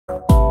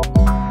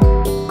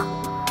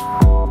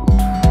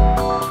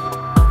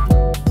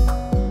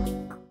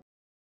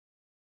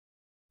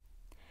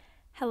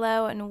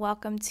Hello and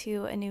welcome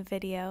to a new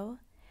video.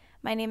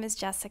 My name is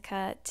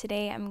Jessica.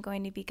 Today I'm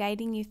going to be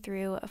guiding you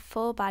through a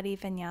full body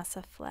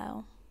vinyasa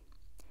flow.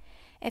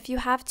 If you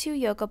have 2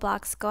 yoga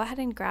blocks, go ahead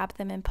and grab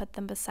them and put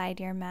them beside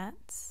your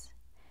mats.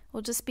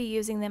 We'll just be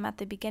using them at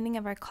the beginning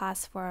of our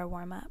class for our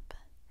warm-up.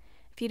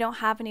 If you don't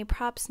have any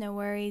props, no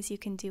worries, you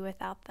can do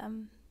without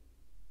them.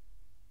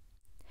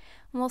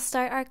 We'll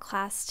start our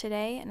class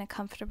today in a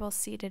comfortable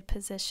seated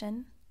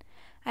position,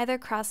 either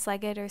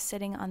cross-legged or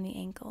sitting on the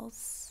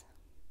ankles.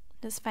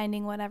 Just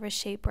finding whatever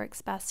shape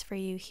works best for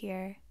you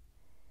here.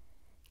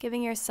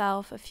 Giving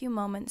yourself a few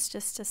moments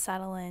just to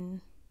settle in.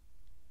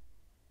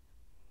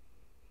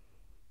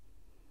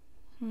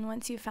 And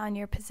once you've found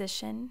your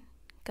position,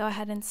 go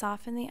ahead and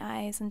soften the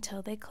eyes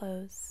until they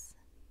close.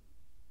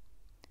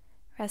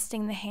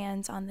 Resting the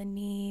hands on the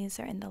knees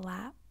or in the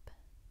lap.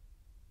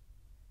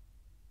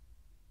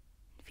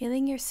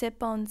 Feeling your sit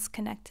bones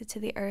connected to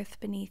the earth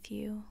beneath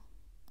you.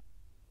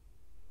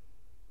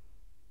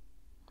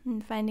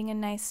 And finding a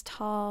nice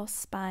tall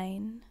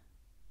spine,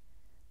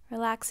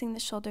 relaxing the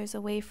shoulders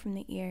away from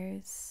the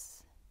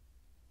ears,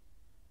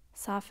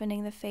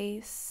 softening the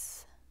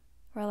face,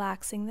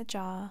 relaxing the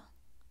jaw.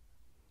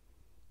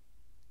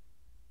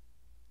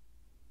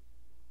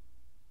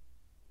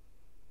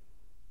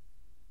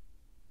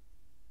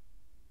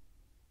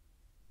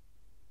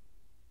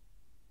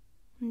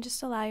 And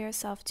just allow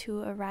yourself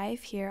to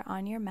arrive here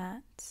on your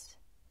mat.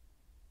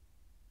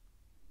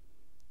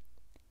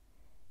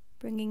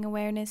 Bringing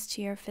awareness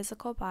to your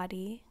physical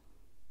body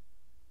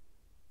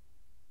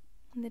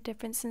and the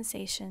different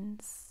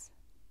sensations.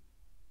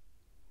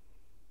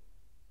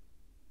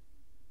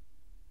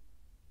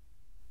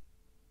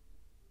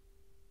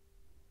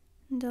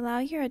 And allow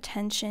your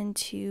attention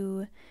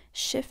to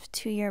shift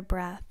to your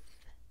breath.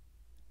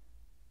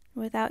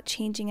 Without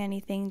changing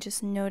anything,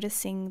 just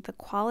noticing the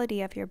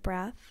quality of your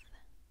breath.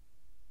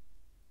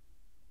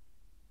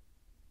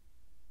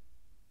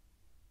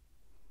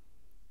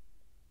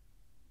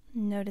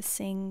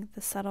 Noticing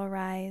the subtle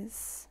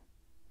rise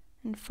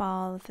and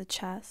fall of the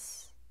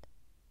chest,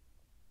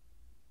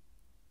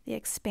 the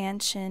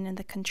expansion and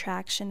the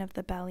contraction of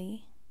the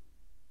belly.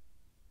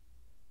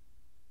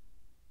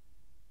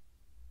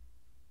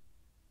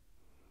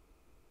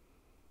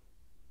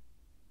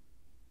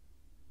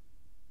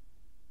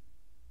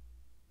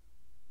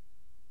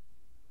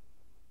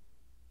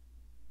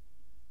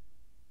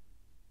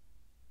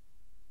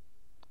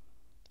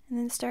 And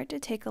then start to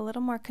take a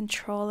little more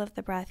control of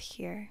the breath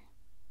here.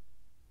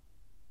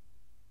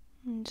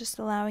 And just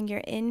allowing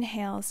your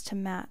inhales to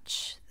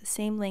match the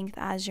same length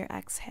as your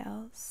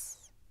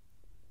exhales.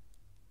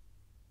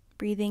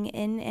 Breathing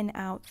in and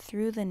out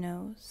through the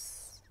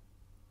nose.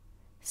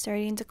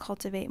 Starting to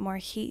cultivate more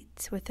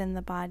heat within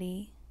the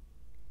body,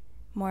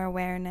 more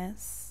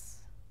awareness.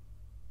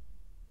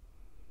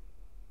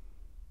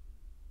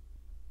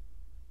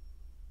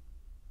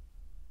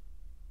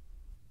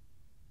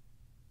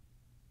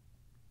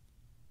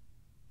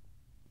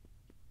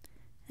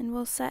 And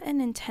we'll set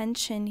an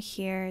intention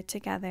here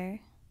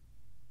together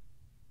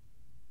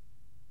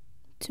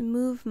to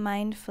move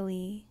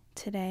mindfully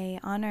today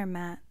on our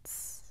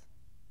mats,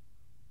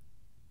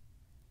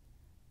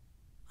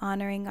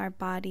 honoring our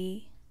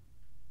body,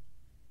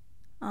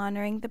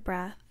 honoring the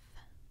breath,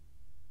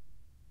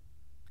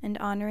 and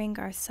honoring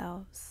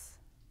ourselves.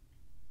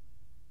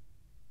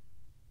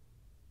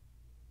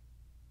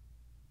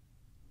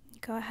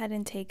 Go ahead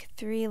and take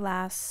 3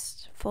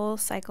 last full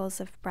cycles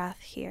of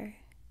breath here.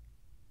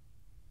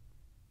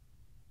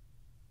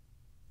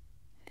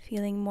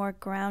 Feeling more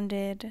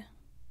grounded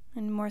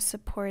and more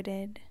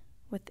supported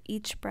with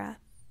each breath.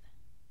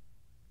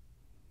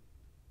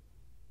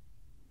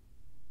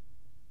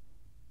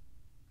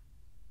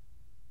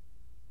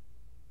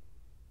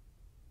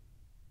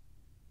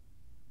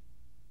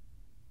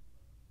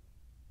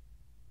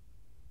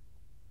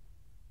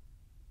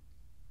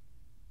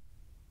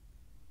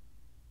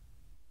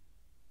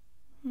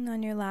 And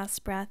on your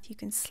last breath, you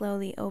can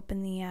slowly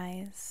open the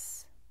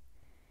eyes,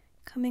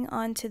 coming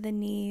onto the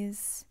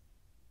knees,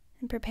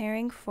 and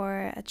preparing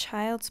for a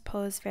child's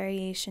pose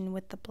variation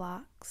with the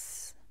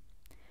blocks.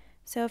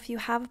 So if you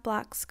have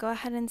blocks, go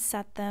ahead and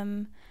set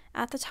them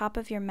at the top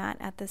of your mat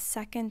at the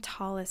second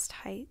tallest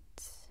height.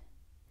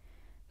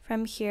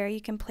 From here, you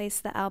can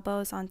place the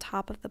elbows on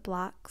top of the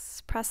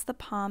blocks, press the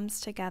palms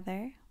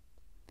together,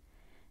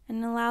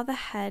 and allow the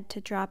head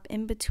to drop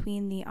in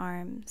between the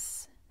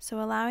arms.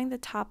 So allowing the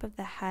top of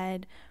the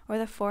head or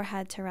the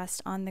forehead to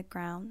rest on the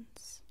ground.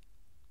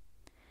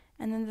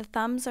 And then the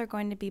thumbs are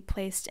going to be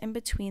placed in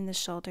between the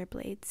shoulder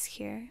blades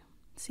here.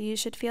 So you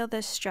should feel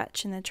this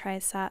stretch in the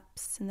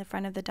triceps, in the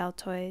front of the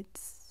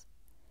deltoids.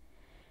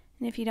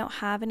 And if you don't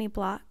have any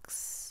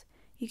blocks,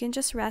 you can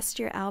just rest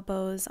your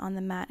elbows on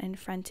the mat in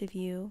front of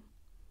you,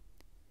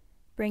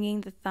 bringing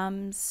the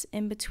thumbs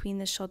in between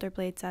the shoulder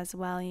blades as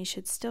well. And you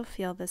should still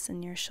feel this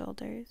in your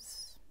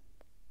shoulders.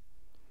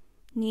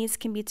 Knees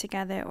can be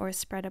together or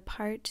spread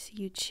apart.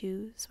 You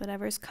choose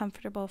whatever is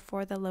comfortable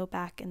for the low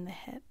back and the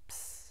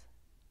hips.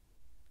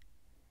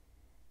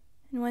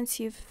 And once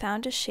you've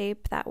found a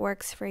shape that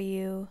works for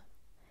you,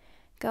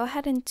 Go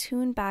ahead and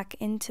tune back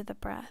into the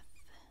breath.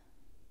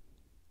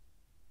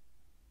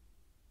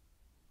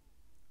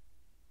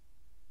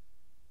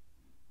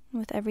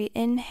 With every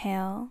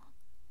inhale,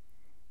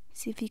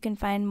 see if you can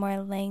find more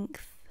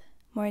length,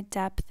 more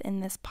depth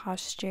in this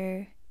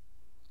posture,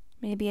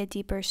 maybe a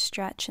deeper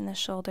stretch in the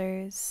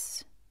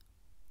shoulders.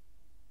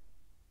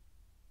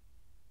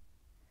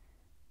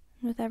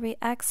 With every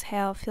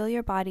exhale, feel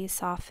your body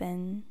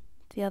soften.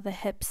 Feel the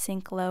hips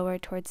sink lower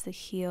towards the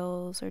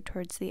heels or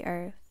towards the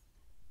earth.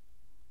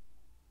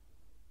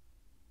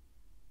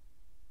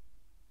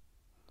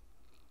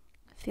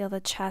 Feel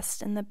the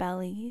chest and the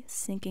belly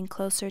sinking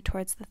closer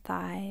towards the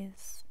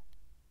thighs.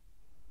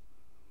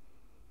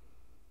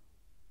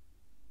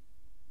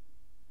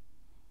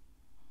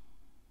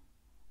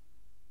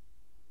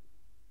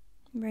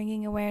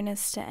 Bringing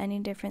awareness to any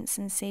different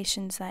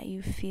sensations that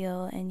you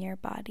feel in your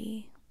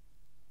body.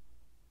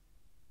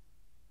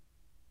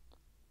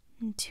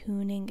 And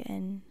tuning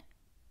in.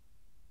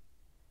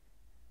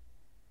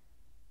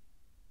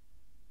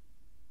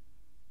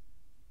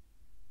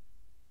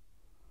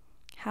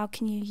 How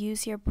can you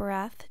use your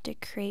breath to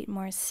create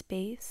more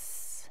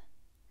space,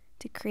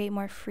 to create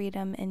more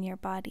freedom in your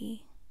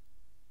body?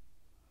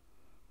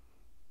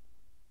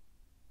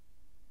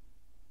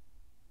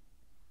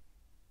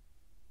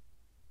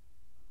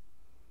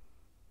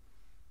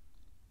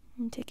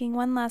 And taking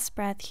one last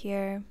breath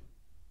here.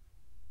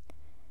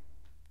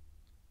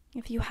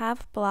 If you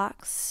have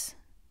blocks,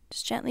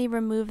 just gently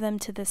remove them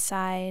to the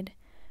side.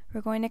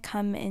 We're going to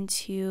come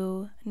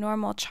into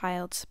normal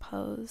child's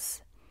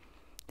pose.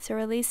 So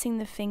releasing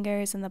the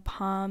fingers and the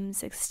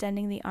palms,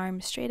 extending the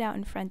arms straight out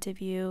in front of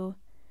you,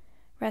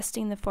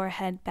 resting the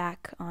forehead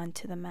back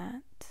onto the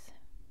mat.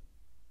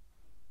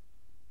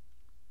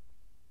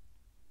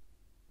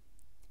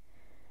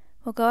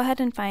 We'll go ahead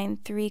and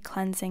find 3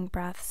 cleansing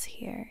breaths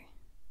here.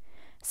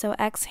 So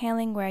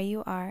exhaling where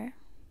you are.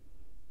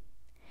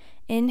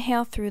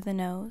 Inhale through the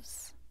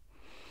nose.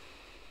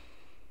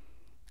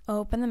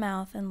 Open the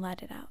mouth and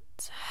let it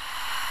out.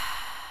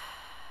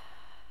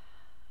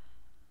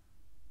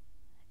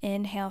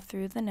 Inhale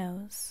through the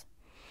nose.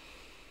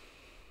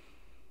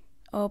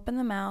 Open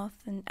the mouth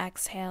and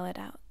exhale it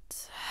out.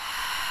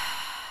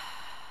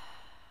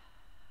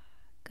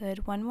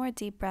 Good. One more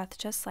deep breath,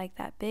 just like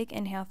that. Big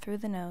inhale through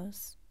the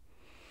nose.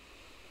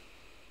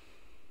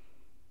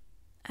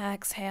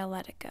 Exhale,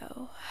 let it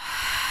go.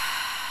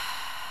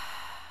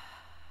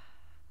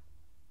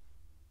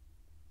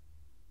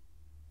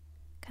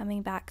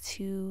 Coming back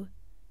to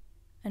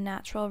a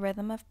natural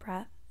rhythm of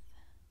breath.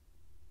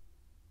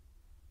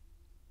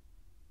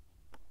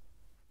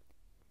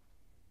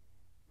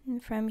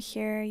 And from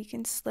here, you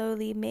can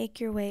slowly make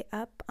your way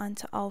up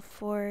onto all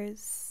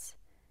fours,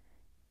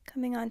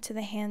 coming onto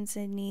the hands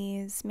and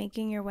knees,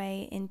 making your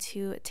way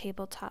into a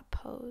tabletop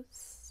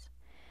pose.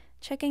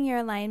 Checking your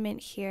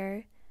alignment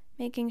here,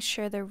 making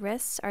sure the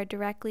wrists are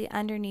directly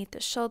underneath the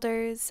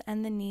shoulders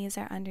and the knees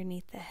are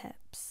underneath the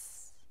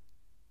hips.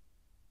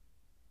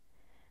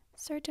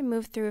 Start to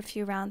move through a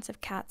few rounds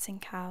of cats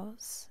and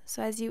cows.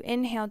 So as you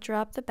inhale,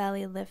 drop the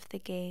belly, lift the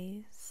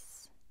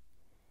gaze.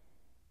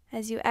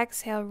 As you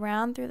exhale,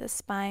 round through the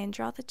spine,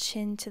 draw the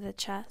chin to the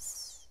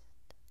chest.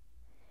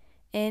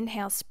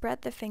 Inhale,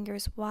 spread the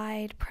fingers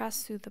wide,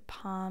 press through the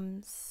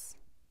palms.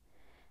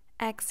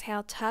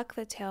 Exhale, tuck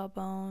the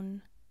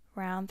tailbone,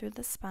 round through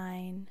the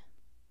spine.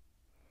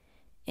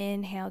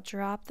 Inhale,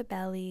 drop the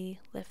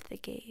belly, lift the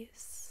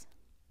gaze.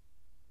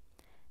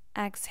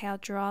 Exhale,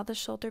 draw the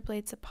shoulder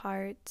blades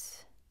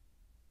apart.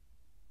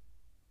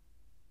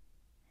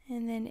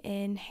 And then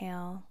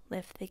inhale,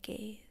 lift the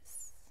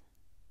gaze.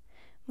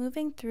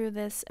 Moving through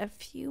this a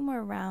few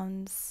more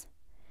rounds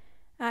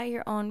at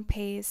your own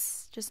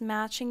pace, just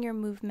matching your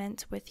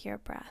movement with your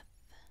breath.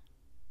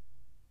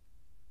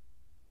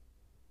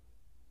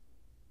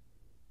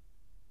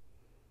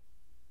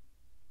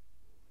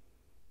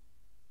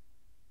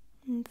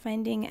 And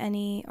finding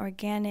any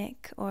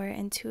organic or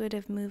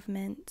intuitive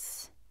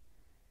movements.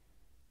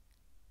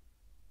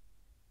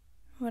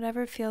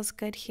 Whatever feels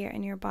good here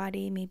in your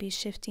body, maybe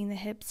shifting the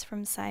hips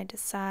from side to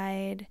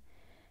side,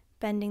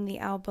 bending the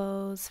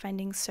elbows,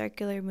 finding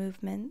circular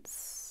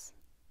movements.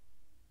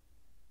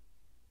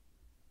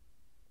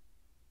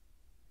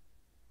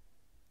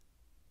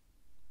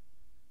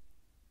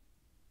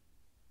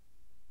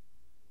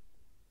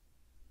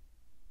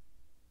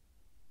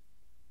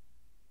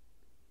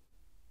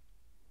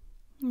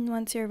 And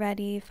once you're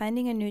ready,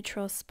 finding a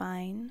neutral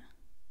spine,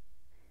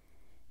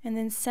 and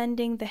then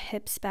sending the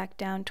hips back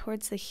down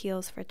towards the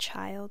heels for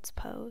child's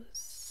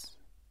pose.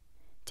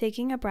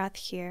 Taking a breath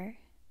here.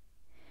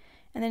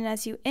 And then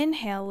as you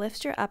inhale,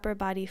 lift your upper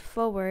body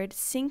forward,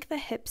 sink the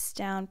hips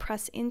down,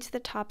 press into the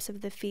tops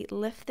of the feet,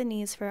 lift the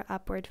knees for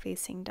upward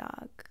facing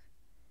dog.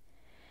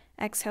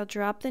 Exhale,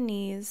 drop the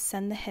knees,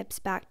 send the hips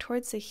back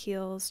towards the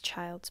heels,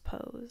 child's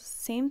pose.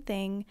 Same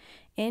thing,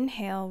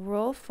 inhale,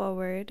 roll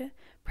forward,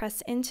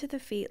 press into the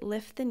feet,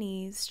 lift the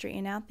knees,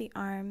 straighten out the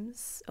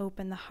arms,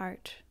 open the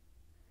heart.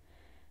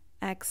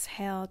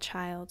 Exhale,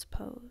 child's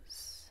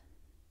pose.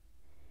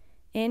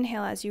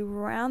 Inhale as you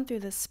round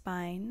through the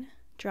spine.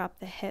 drop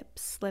the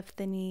hips, lift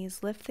the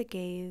knees, lift the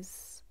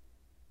gaze.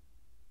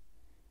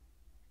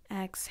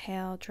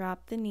 Exhale,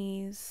 drop the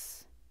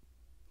knees,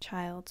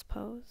 child's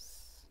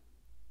pose.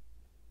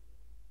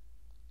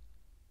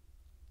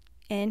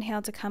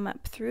 Inhale to come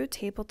up through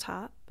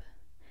tabletop,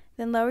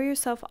 then lower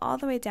yourself all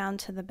the way down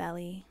to the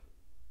belly.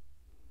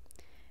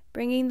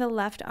 Bringing the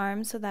left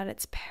arm so that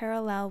it's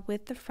parallel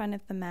with the front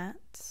of the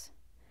mat,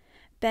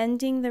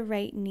 bending the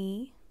right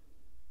knee,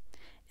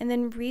 and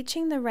then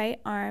reaching the right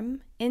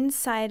arm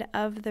inside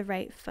of the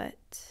right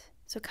foot.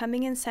 So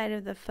coming inside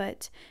of the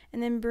foot,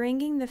 and then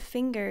bringing the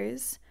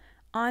fingers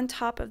on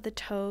top of the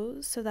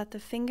toes so that the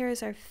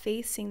fingers are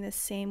facing the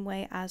same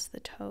way as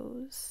the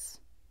toes.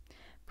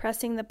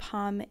 Pressing the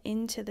palm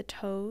into the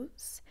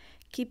toes,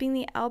 keeping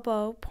the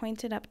elbow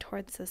pointed up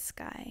towards the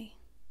sky.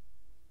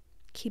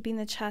 Keeping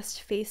the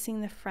chest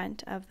facing the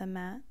front of the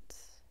mat.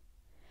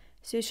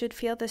 So you should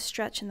feel the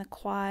stretch in the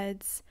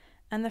quads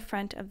and the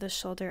front of the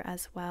shoulder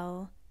as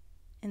well,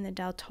 in the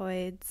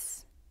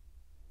deltoids.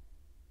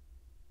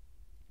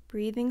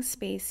 Breathing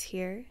space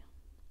here,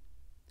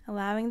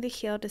 allowing the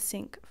heel to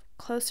sink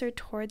closer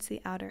towards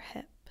the outer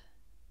hip.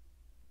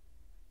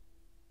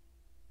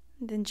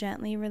 Then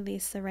gently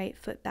release the right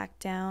foot back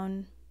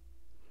down,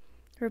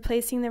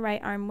 replacing the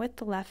right arm with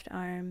the left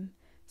arm.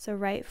 So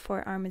right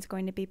forearm is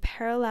going to be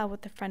parallel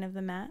with the front of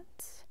the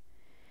mat.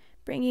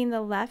 Bringing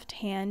the left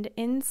hand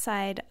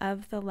inside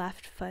of the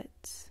left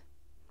foot.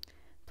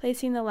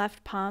 Placing the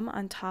left palm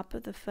on top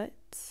of the foot.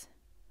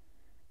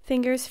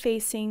 Fingers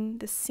facing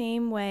the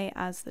same way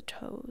as the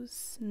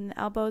toes. And the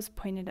elbows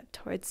pointed up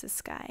towards the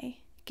sky.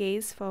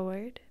 Gaze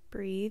forward.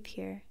 Breathe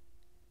here.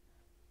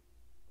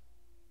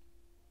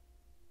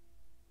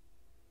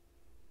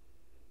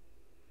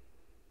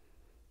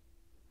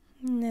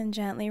 And then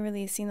gently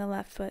releasing the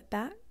left foot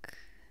back.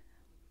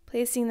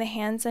 Placing the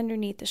hands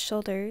underneath the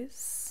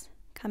shoulders,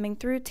 coming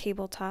through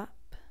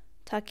tabletop,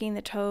 tucking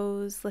the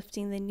toes,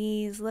 lifting the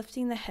knees,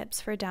 lifting the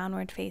hips for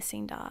downward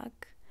facing dog.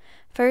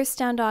 First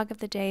down dog of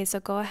the day,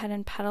 so go ahead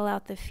and pedal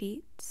out the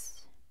feet,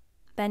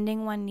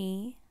 bending one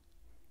knee,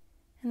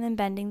 and then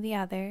bending the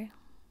other.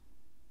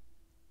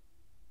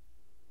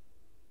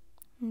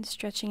 And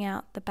stretching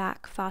out the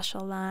back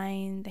fascial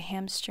line, the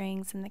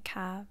hamstrings, and the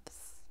calves.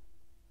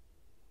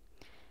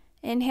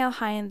 Inhale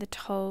high in the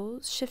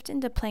toes, shift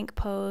into plank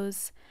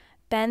pose,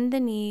 bend the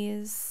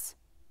knees,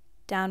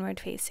 downward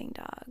facing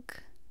dog.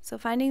 So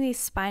finding these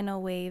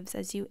spinal waves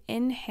as you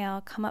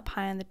inhale, come up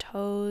high on the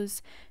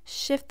toes,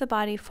 shift the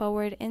body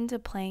forward into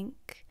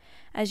plank.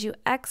 As you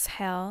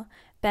exhale,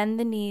 bend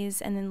the knees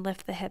and then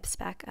lift the hips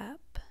back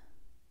up.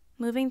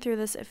 Moving through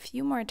this a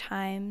few more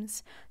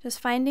times, just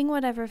finding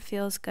whatever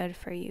feels good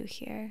for you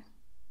here.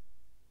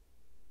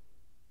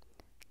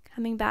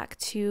 Coming back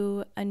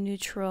to a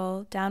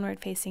neutral downward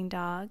facing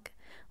dog,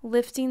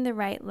 lifting the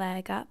right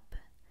leg up,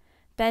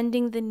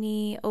 bending the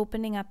knee,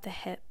 opening up the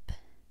hip.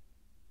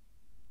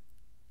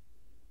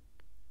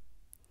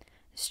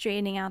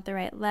 Straightening out the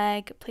right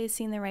leg,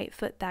 placing the right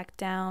foot back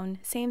down.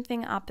 Same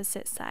thing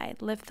opposite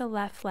side. Lift the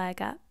left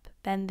leg up,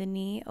 bend the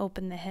knee,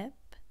 open the hip.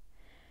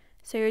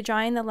 So you're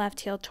drawing the left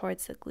heel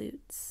towards the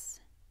glutes.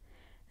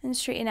 Then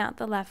straighten out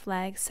the left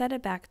leg, set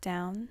it back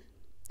down.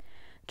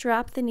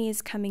 Drop the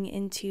knees coming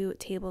into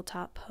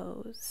tabletop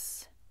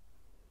pose.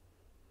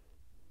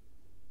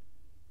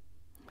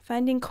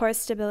 Finding core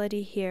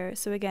stability here.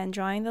 So again,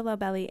 drawing the low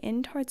belly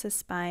in towards the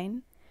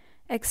spine.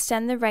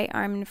 Extend the right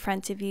arm in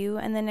front of you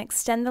and then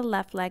extend the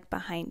left leg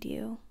behind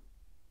you.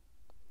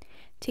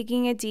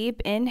 Taking a deep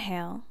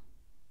inhale.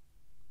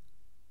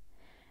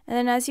 And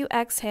then as you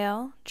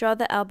exhale, draw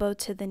the elbow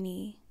to the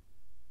knee.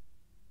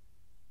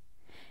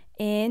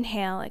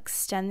 Inhale,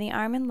 extend the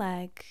arm and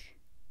leg.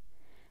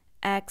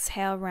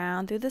 Exhale,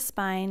 round through the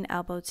spine,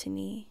 elbow to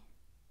knee.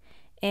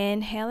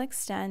 Inhale,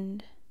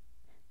 extend.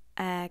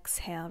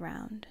 Exhale,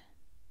 round.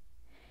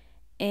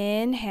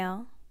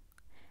 Inhale.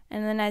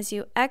 And then as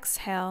you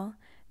exhale,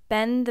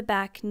 bend the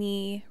back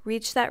knee,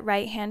 reach that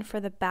right hand for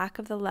the back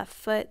of the left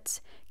foot,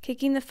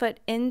 kicking the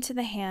foot into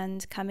the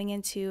hand, coming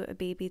into a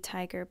baby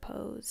tiger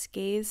pose.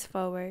 Gaze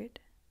forward.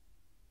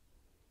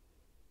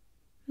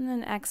 And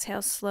then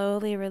exhale,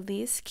 slowly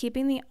release,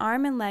 keeping the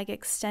arm and leg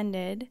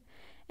extended.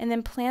 And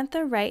then plant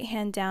the right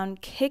hand down,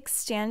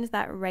 kickstand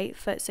that right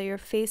foot so you're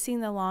facing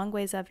the long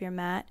ways of your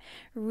mat.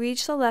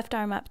 Reach the left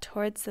arm up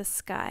towards the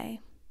sky.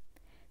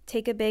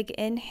 Take a big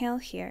inhale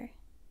here.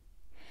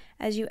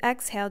 As you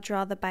exhale,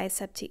 draw the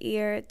bicep to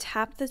ear,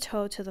 tap the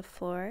toe to the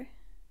floor.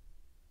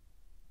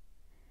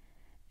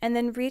 And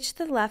then reach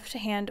the left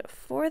hand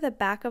for the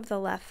back of the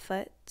left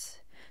foot,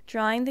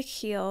 drawing the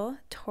heel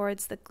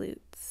towards the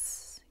glutes.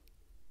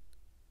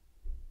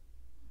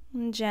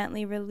 And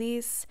gently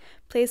release,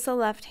 place the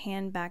left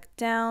hand back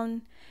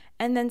down,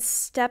 and then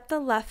step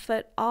the left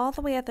foot all the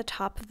way at the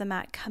top of the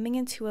mat, coming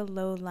into a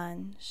low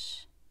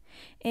lunge.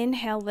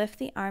 Inhale, lift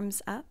the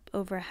arms up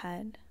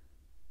overhead,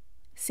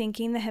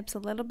 sinking the hips a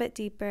little bit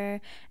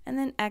deeper, and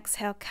then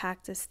exhale,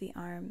 cactus the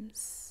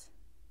arms.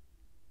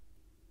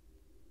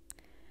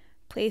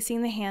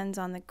 Placing the hands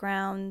on the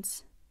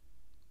ground,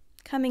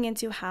 Coming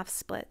into half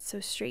split, so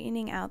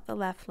straightening out the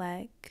left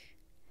leg.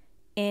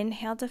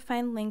 Inhale to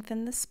find length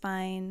in the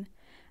spine.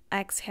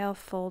 Exhale,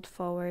 fold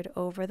forward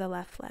over the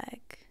left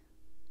leg.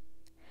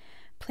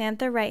 Plant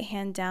the right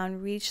hand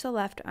down, reach the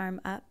left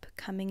arm up,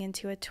 coming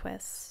into a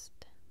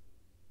twist.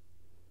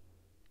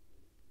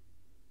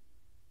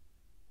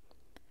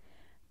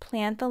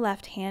 Plant the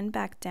left hand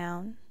back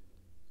down,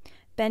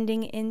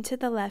 bending into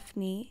the left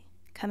knee,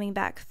 coming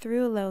back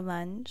through a low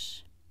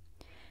lunge.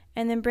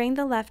 And then bring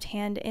the left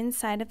hand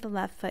inside of the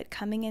left foot,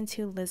 coming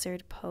into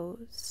lizard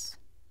pose.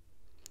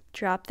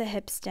 Drop the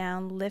hips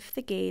down, lift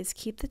the gaze,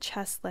 keep the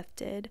chest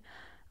lifted.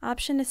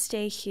 Option to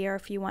stay here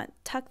if you want.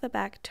 Tuck the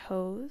back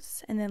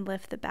toes and then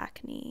lift the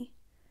back knee.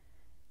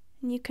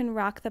 And you can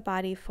rock the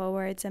body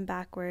forwards and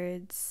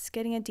backwards,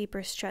 getting a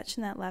deeper stretch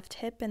in that left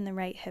hip and the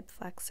right hip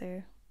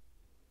flexor.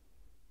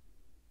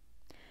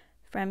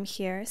 From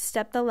here,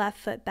 step the left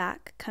foot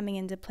back, coming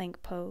into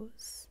plank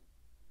pose.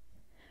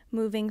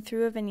 Moving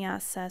through a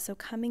vinyasa, so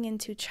coming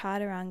into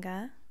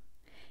chaturanga.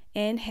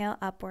 Inhale,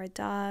 upward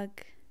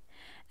dog.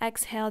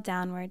 Exhale,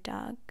 downward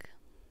dog.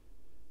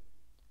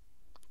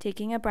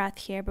 Taking a breath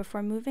here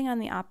before moving on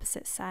the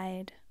opposite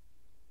side.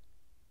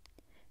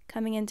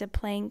 Coming into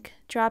plank,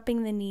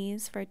 dropping the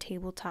knees for a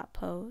tabletop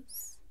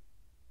pose.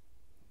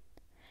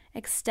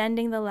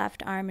 Extending the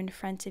left arm in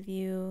front of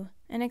you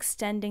and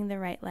extending the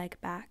right leg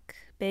back.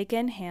 Big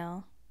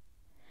inhale.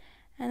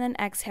 And then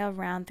exhale,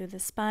 round through the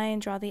spine,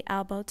 draw the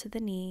elbow to the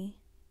knee.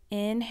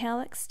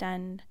 Inhale,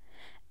 extend.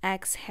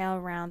 Exhale,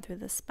 round through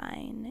the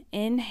spine.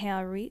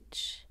 Inhale,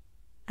 reach.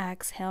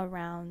 Exhale,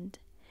 round.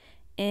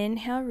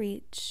 Inhale,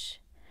 reach.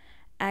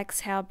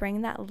 Exhale,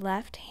 bring that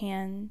left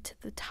hand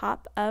to the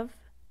top of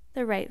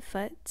the right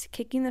foot,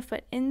 kicking the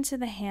foot into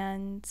the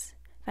hand,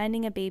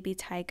 finding a baby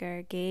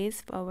tiger.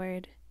 Gaze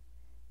forward.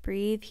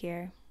 Breathe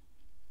here.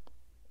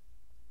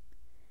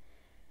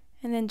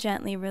 And then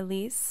gently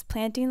release,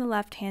 planting the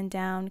left hand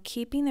down,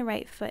 keeping the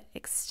right foot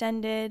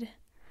extended.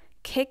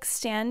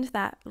 Kickstand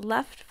that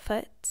left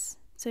foot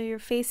so you're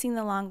facing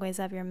the long ways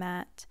of your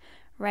mat.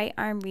 Right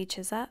arm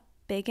reaches up,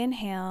 big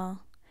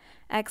inhale.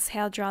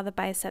 Exhale, draw the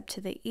bicep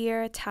to the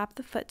ear, tap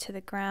the foot to the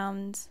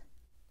ground.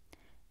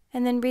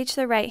 And then reach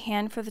the right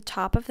hand for the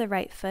top of the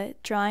right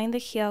foot, drawing the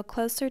heel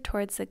closer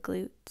towards the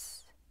glutes.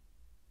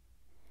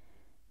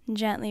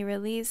 Gently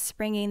release,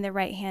 bringing the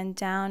right hand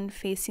down,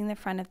 facing the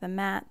front of the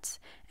mat,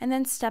 and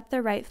then step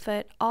the right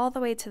foot all the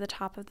way to the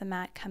top of the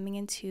mat, coming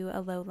into a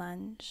low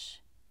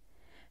lunge.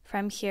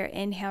 From here,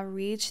 inhale,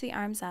 reach the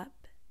arms up.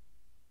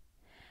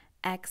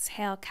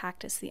 Exhale,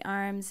 cactus the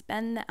arms,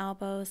 bend the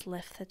elbows,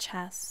 lift the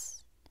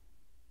chest.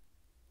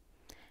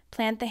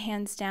 Plant the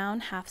hands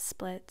down, half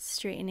split,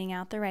 straightening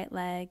out the right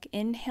leg.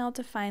 Inhale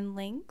to find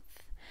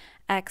length.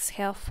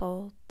 Exhale,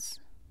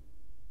 folds.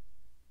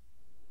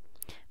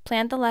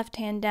 Plant the left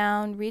hand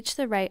down, reach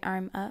the right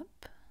arm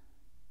up.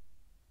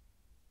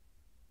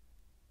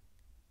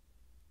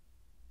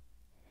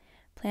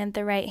 Plant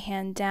the right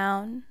hand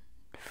down,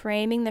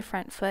 framing the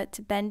front foot,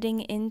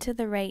 bending into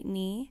the right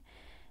knee,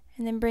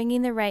 and then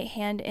bringing the right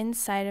hand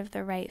inside of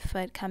the right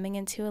foot, coming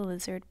into a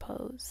lizard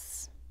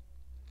pose.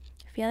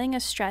 Feeling a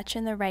stretch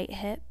in the right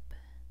hip,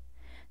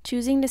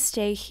 choosing to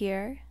stay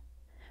here.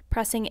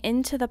 Pressing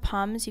into the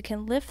palms, you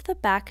can lift the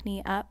back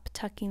knee up,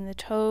 tucking the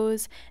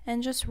toes,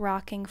 and just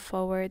rocking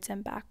forwards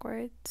and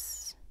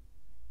backwards.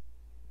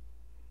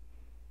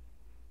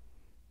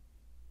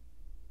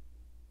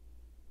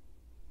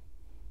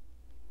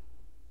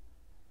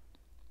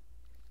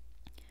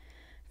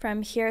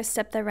 From here,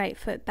 step the right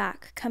foot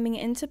back, coming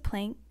into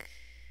plank.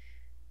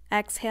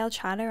 Exhale,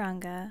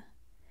 chaturanga.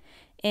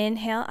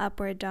 Inhale,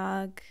 upward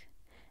dog.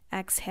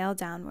 Exhale,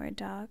 downward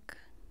dog.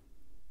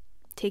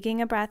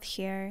 Taking a breath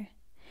here.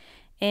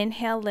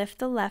 Inhale, lift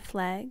the left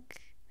leg.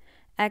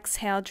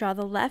 Exhale, draw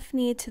the left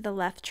knee to the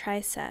left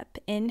tricep.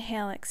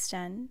 Inhale,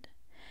 extend.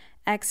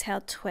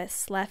 Exhale,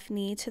 twist left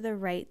knee to the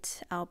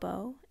right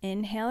elbow.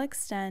 Inhale,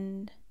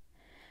 extend.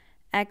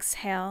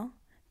 Exhale,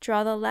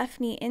 draw the left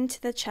knee into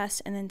the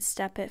chest and then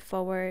step it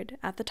forward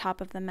at the top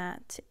of the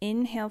mat.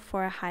 Inhale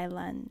for a high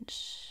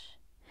lunge.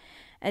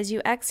 As you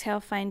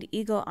exhale, find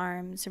eagle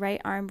arms.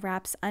 Right arm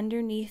wraps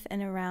underneath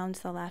and around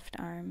the left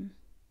arm.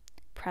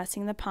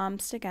 Pressing the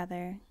palms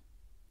together.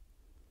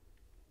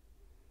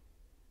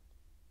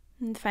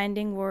 And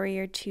finding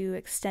warrior two,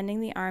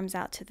 extending the arms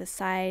out to the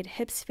side,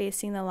 hips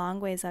facing the long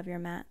ways of your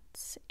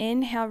mats.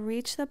 Inhale,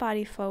 reach the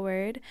body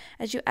forward.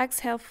 As you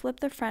exhale, flip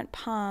the front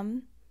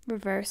palm,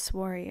 reverse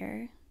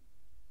warrior.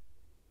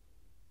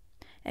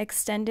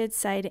 Extended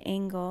side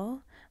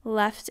angle,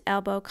 left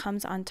elbow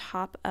comes on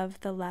top of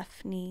the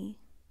left knee,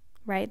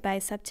 right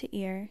bicep to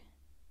ear.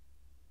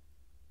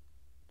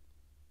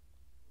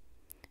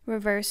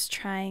 Reverse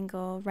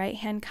triangle, right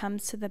hand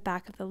comes to the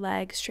back of the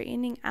leg,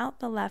 straightening out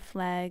the left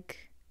leg.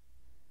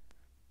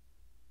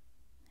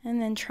 And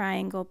then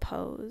triangle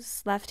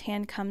pose. Left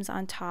hand comes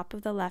on top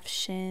of the left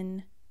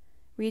shin,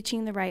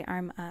 reaching the right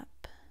arm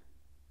up.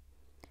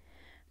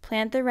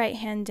 Plant the right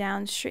hand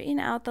down, straighten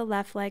out the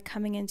left leg,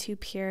 coming into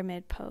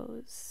pyramid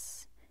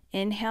pose.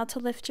 Inhale to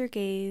lift your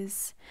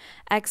gaze.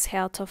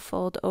 Exhale to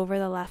fold over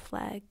the left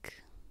leg.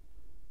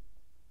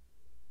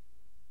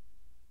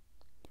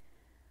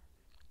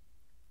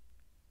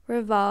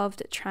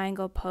 Revolved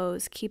triangle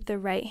pose. Keep the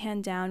right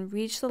hand down.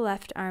 Reach the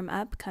left arm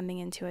up, coming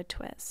into a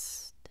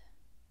twist.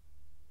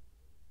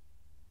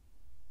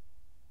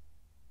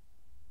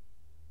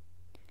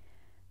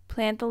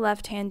 Plant the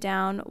left hand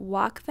down.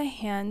 Walk the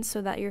hands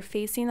so that you're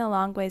facing the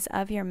long ways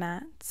of your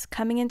mat.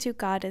 Coming into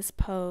goddess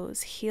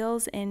pose.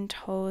 Heels in,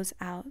 toes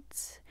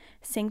out.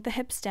 Sink the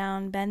hips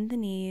down. Bend the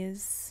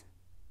knees.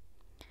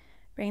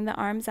 Bring the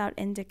arms out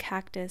into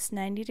cactus,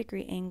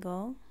 90-degree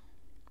angle.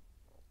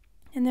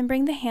 And then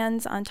bring the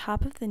hands on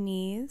top of the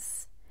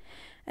knees.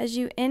 As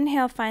you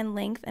inhale, find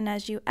length, and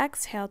as you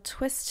exhale,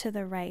 twist to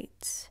the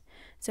right.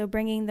 So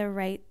bringing the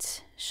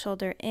right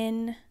shoulder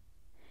in,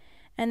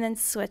 and then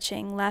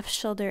switching, left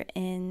shoulder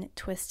in,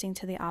 twisting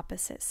to the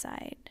opposite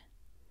side.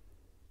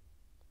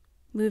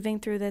 Moving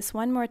through this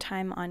one more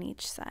time on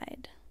each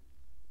side.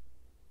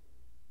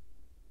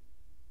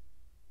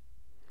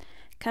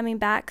 Coming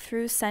back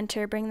through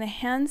center, bring the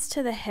hands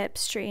to the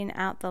hips, straighten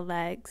out the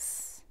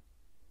legs.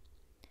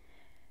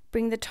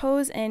 Bring the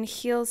toes in,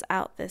 heels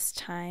out this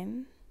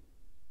time.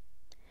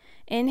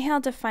 Inhale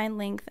to find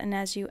length, and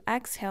as you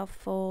exhale,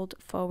 fold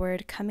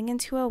forward, coming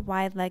into a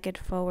wide-legged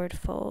forward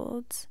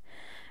fold.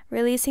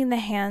 Releasing the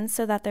hands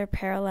so that they're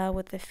parallel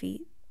with the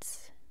feet.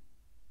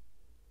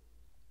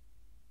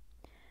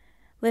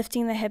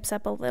 Lifting the hips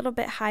up a little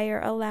bit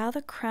higher, allow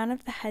the crown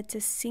of the head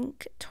to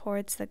sink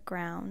towards the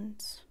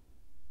ground.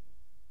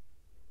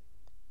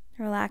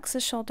 Relax the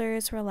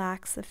shoulders,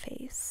 relax the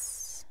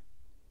face.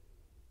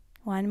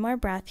 One more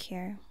breath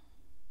here.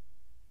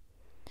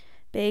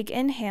 Big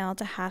inhale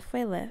to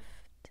halfway lift.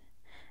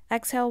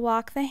 Exhale,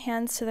 walk the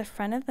hands to the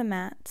front of the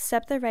mat.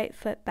 Step the right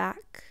foot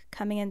back,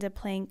 coming into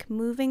plank,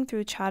 moving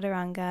through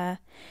chaturanga.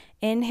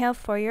 Inhale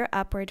for your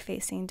upward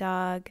facing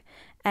dog.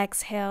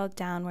 Exhale,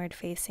 downward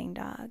facing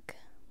dog.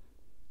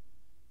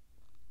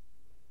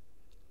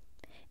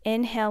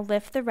 Inhale,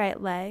 lift the right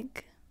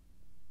leg.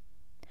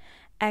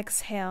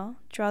 Exhale,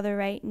 draw the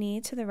right knee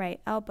to the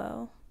right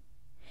elbow.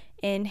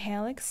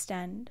 Inhale,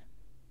 extend.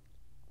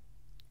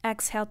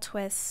 Exhale,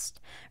 twist,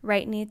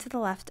 right knee to the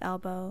left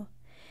elbow.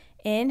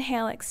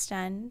 Inhale,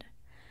 extend.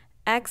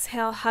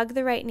 Exhale, hug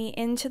the right knee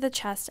into the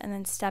chest and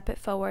then step it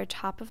forward,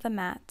 top of the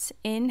mat.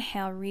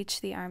 Inhale,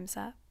 reach the arms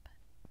up.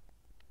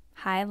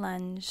 High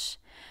lunge.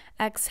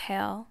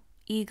 Exhale,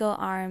 eagle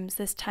arms.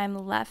 This time,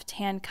 left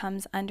hand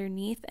comes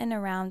underneath and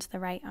around the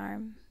right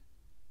arm.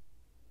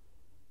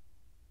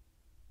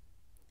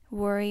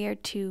 Warrior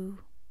two.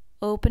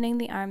 Opening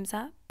the arms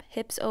up.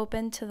 Hips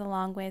open to the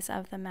long ways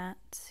of the mat.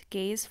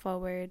 Gaze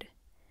forward.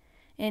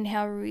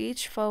 Inhale,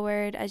 reach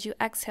forward. As you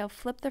exhale,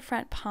 flip the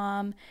front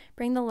palm.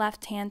 Bring the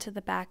left hand to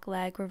the back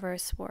leg,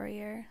 reverse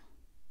warrior.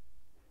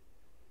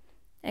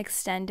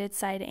 Extended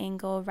side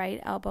angle, right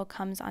elbow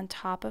comes on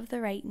top of the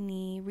right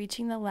knee,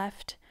 reaching the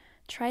left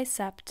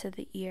tricep to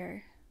the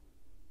ear.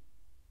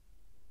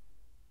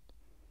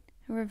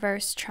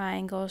 Reverse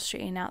triangle,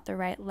 straighten out the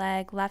right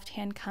leg. Left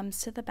hand comes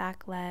to the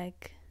back leg.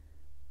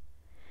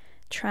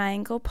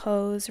 Triangle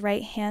pose,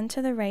 right hand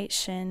to the right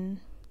shin.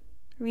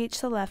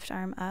 Reach the left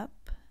arm up.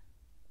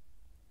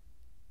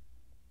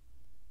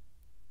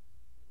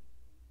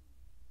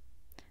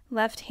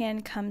 Left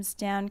hand comes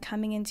down,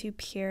 coming into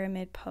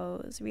pyramid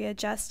pose,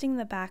 readjusting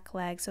the back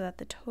leg so that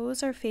the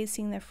toes are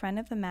facing the front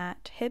of the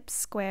mat, hips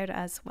squared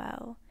as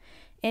well.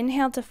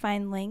 Inhale to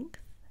find length,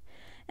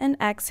 and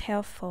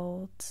exhale,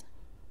 fold.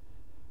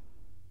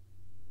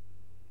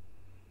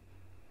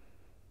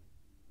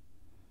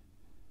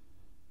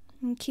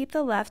 And keep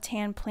the left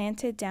hand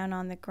planted down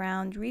on the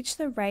ground. Reach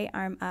the right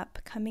arm up,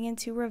 coming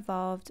into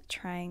revolved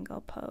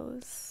triangle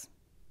pose.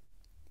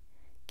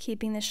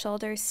 Keeping the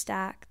shoulders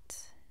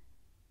stacked,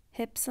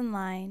 hips in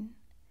line.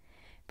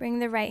 Bring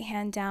the right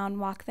hand down,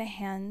 walk the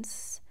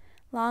hands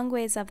long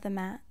ways of the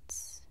mat.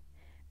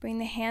 Bring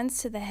the hands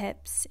to the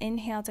hips.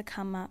 Inhale to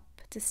come up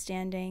to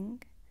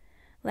standing.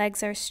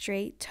 Legs are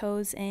straight,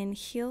 toes in,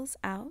 heels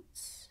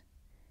out.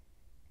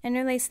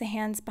 Interlace the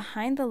hands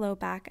behind the low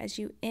back. As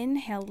you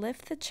inhale,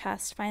 lift the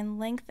chest, find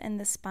length in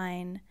the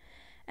spine.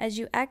 As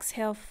you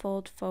exhale,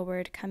 fold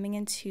forward, coming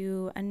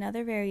into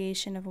another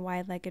variation of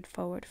wide-legged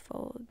forward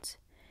fold.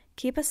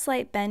 Keep a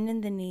slight bend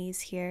in the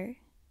knees here.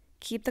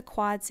 Keep the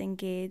quads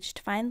engaged.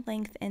 Find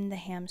length in the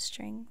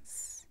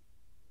hamstrings.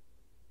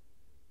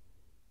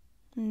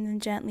 And then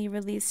gently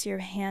release your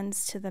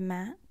hands to the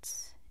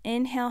mat.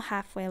 Inhale,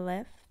 halfway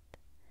lift.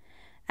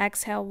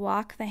 Exhale,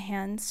 walk the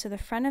hands to the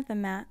front of the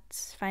mat,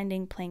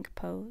 finding plank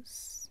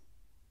pose.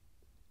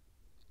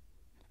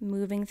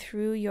 Moving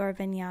through your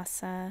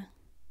vinyasa,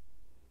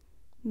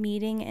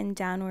 meeting in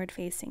downward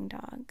facing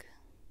dog.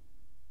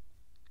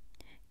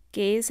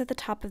 Gaze at the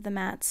top of the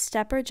mat,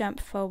 step or jump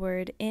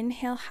forward.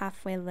 Inhale,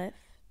 halfway lift.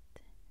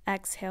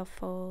 Exhale,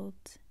 fold.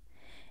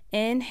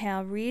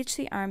 Inhale, reach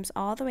the arms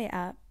all the way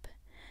up.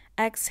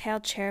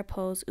 Exhale, chair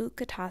pose,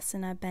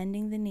 Utkatasana,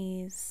 bending the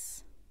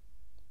knees.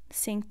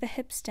 Sink the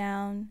hips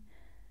down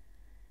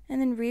And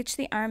then reach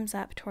the arms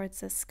up towards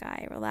the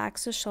sky.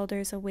 Relax the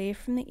shoulders away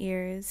from the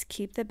ears.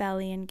 Keep the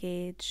belly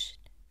engaged.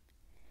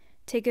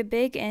 Take a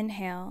big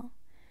inhale.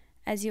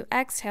 As you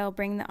exhale,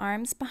 bring the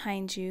arms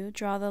behind you.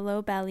 Draw the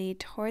low belly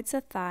towards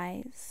the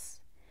thighs.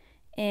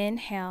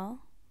 Inhale,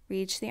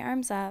 reach the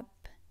arms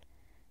up.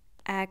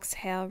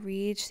 Exhale,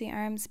 reach the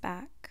arms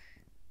back.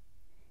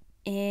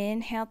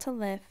 Inhale to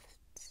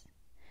lift.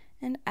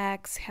 And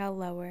exhale,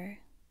 lower.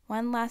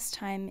 One last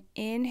time.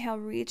 Inhale,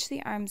 reach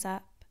the arms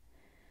up.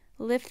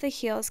 Lift the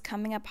heels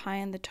coming up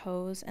high on the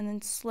toes, and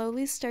then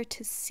slowly start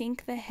to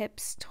sink the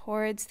hips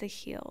towards the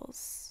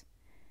heels.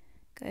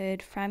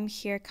 Good. From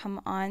here, come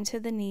onto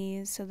the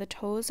knees so the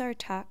toes are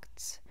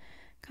tucked.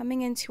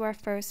 Coming into our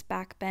first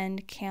back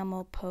bend,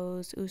 camel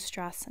pose,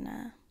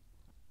 Ustrasana.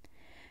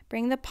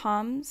 Bring the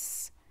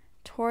palms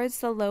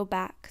towards the low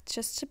back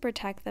just to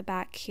protect the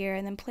back here,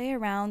 and then play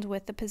around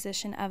with the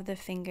position of the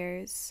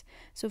fingers.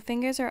 So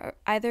fingers are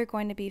either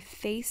going to be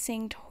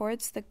facing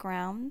towards the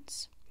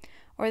ground,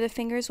 or the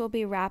fingers will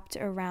be wrapped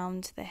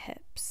around the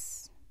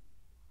hips.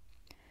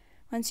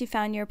 Once you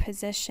found your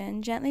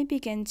position, gently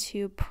begin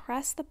to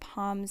press the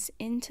palms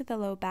into the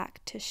low back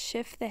to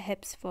shift the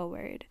hips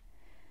forward.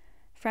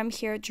 From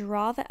here,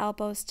 draw the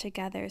elbows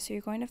together. So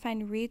you're going to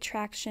find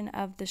retraction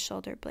of the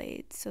shoulder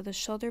blades. So the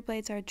shoulder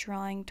blades are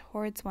drawing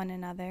towards one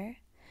another.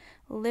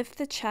 Lift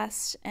the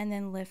chest and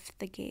then lift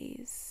the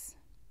gaze.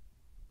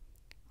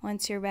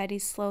 Once you're ready,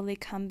 slowly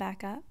come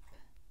back up.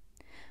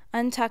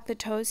 Untuck the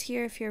toes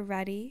here if you're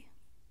ready.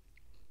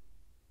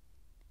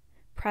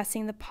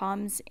 Pressing the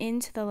palms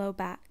into the low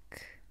back.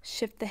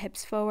 Shift the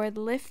hips forward,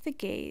 lift the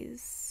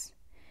gaze.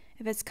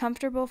 If it's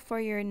comfortable for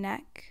your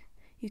neck,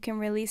 you can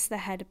release the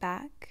head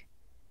back.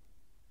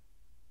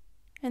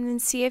 And then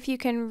see if you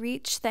can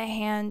reach the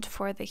hand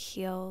for the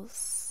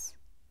heels.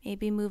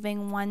 Maybe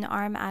moving one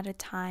arm at a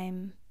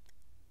time.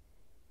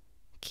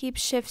 Keep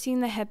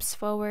shifting the hips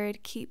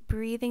forward. Keep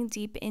breathing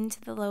deep into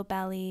the low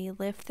belly.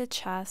 Lift the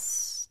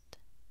chest.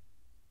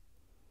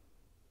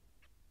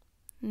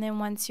 And then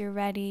once you're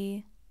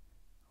ready,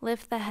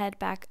 lift the head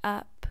back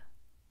up.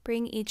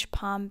 Bring each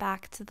palm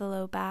back to the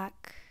low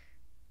back.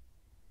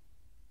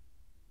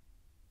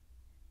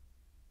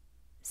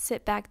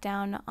 Sit back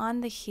down on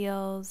the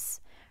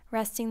heels,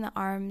 resting the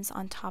arms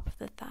on top of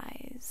the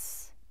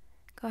thighs.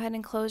 Go ahead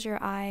and close your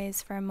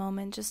eyes for a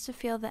moment just to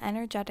feel the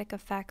energetic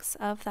effects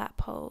of that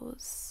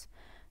pose.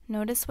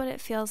 Notice what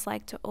it feels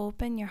like to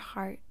open your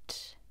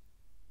heart.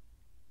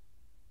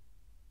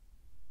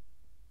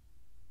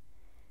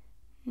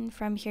 And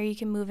from here you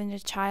can move into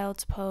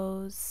child's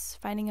pose,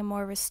 finding a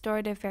more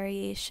restorative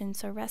variation,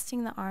 so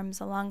resting the arms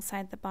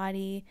alongside the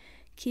body,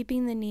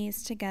 keeping the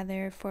knees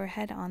together,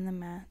 forehead on the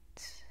mat.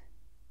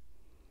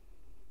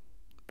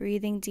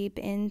 Breathing deep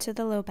into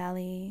the low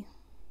belly.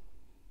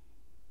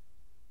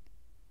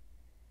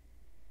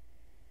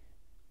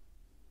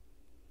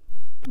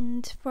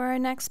 And for our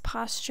next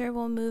posture,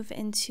 we'll move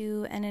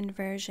into an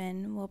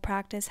inversion. We'll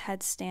practice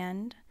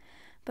headstand.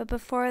 But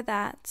before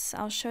that,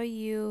 I'll show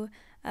you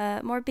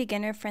a more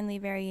beginner-friendly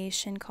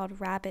variation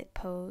called rabbit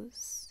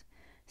pose.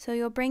 So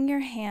you'll bring your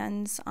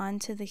hands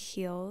onto the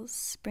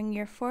heels, bring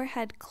your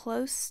forehead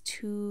close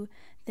to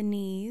the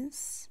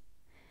knees,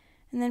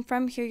 and then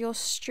from here you'll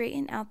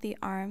straighten out the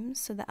arms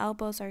so the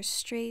elbows are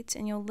straight,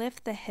 and you'll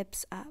lift the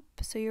hips up.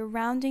 So you're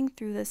rounding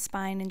through the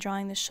spine and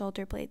drawing the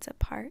shoulder blades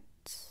apart,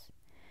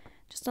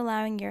 just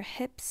allowing your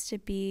hips to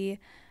be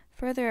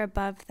further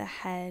above the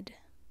head.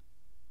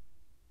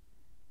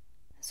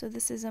 So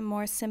this is a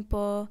more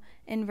simple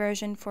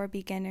inversion for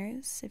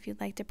beginners, if you'd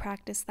like to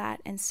practice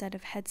that instead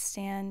of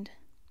headstand.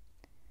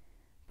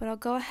 But I'll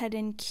go ahead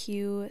and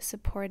cue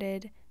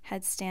supported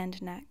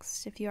headstand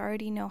next. If you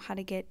already know how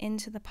to get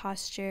into the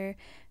posture,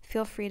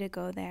 feel free to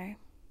go there.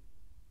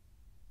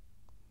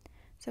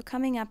 So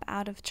coming up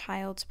out of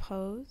child's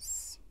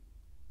pose,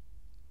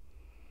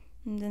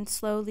 and then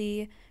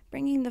slowly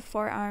bringing the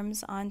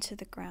forearms onto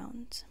the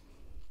ground.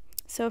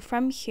 So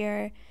from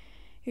here,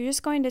 you're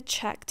just going to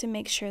check to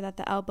make sure that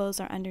the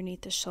elbows are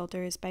underneath the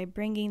shoulders by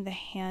bringing the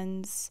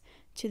hands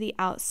to the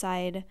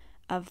outside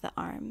of the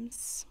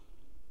arms,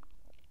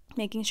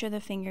 making sure the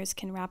fingers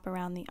can wrap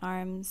around the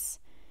arms.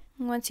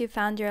 And once you've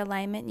found your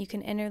alignment, you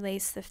can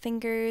interlace the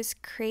fingers,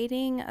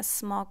 creating a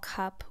small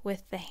cup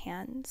with the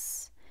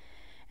hands.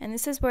 And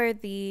this is where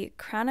the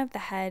crown of the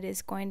head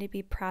is going to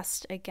be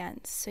pressed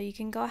against. So you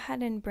can go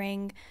ahead and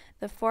bring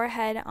the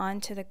forehead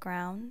onto the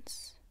ground,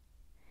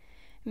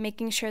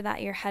 making sure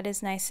that your head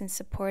is nice and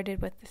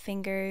supported with the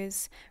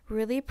fingers.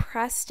 Really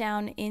press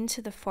down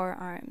into the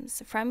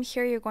forearms. From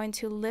here, you're going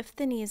to lift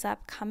the knees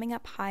up, coming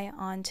up high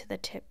onto the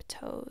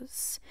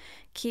tiptoes.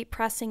 Keep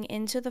pressing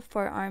into the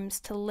forearms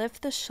to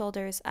lift the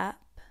shoulders up.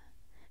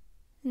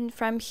 And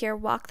from here,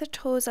 walk the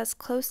toes as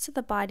close to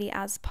the body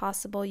as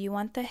possible. You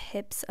want the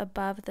hips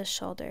above the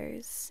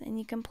shoulders. And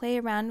you can play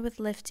around with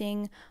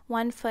lifting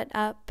one foot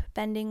up,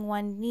 bending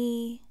one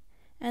knee,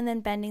 and then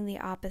bending the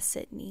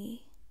opposite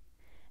knee.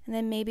 And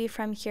then maybe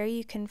from here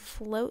you can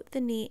float the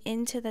knee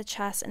into the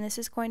chest, and this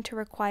is going to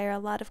require a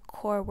lot of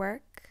core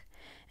work.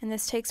 And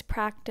this takes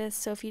practice,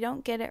 so if you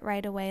don't get it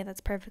right away,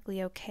 that's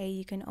perfectly okay.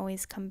 You can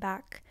always come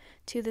back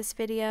to this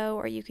video,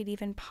 or you could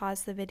even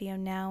pause the video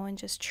now and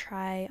just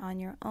try on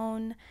your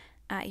own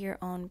at your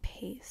own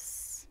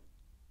pace.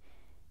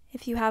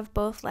 If you have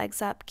both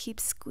legs up,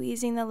 keep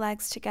squeezing the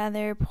legs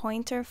together,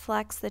 point or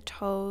flex the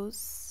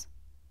toes,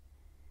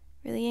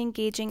 really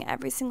engaging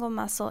every single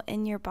muscle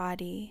in your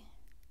body.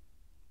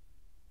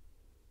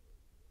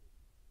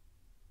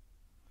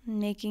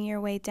 Making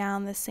your way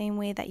down the same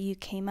way that you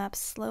came up,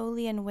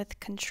 slowly and with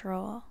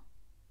control.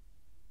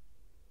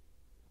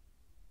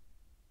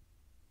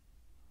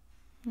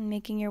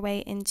 Making your way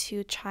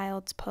into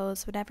child's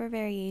pose, whatever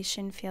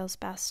variation feels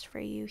best for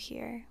you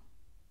here.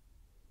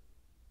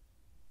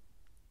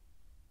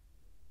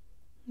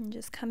 And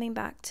just coming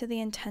back to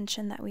the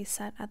intention that we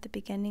set at the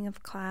beginning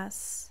of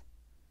class.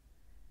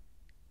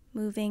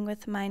 Moving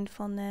with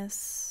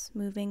mindfulness,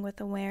 moving with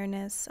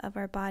awareness of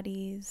our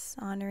bodies,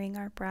 honoring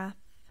our breath,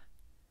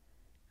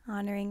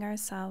 honoring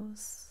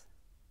ourselves.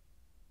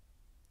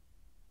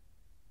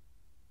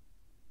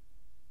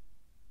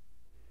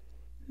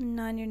 And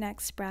on your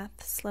next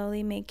breath,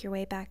 slowly make your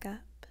way back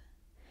up,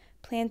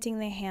 planting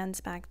the hands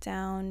back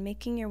down,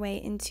 making your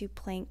way into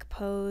plank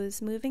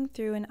pose, moving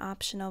through an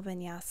optional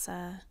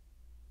vinyasa,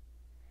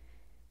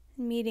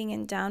 meeting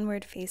in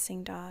downward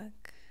facing dog.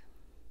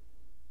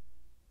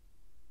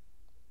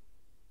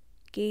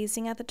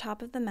 Gazing at the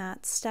top of the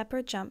mat, step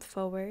or jump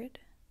forward.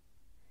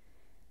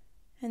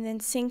 And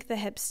then sink the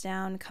hips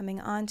down, coming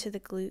onto the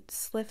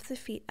glutes. Lift the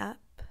feet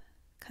up,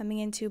 coming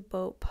into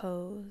boat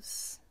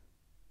pose.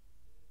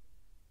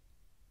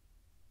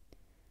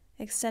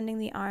 Extending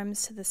the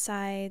arms to the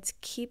sides.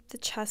 Keep the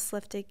chest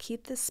lifted,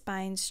 keep the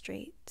spine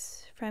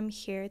straight. From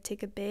here,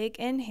 take a big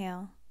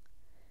inhale.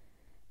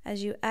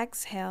 As you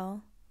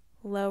exhale,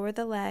 lower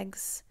the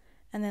legs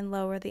and then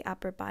lower the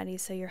upper body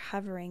so you're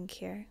hovering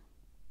here.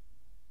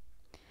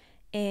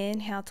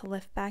 Inhale to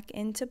lift back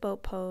into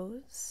boat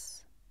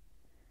pose.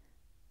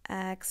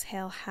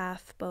 Exhale,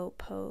 half boat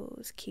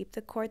pose. Keep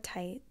the core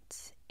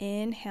tight.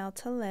 Inhale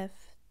to lift.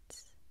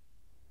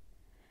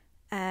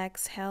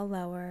 Exhale,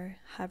 lower.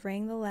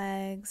 Hovering the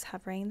legs,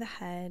 hovering the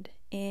head.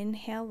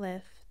 Inhale,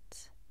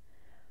 lift.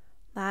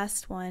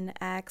 Last one.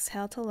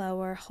 Exhale to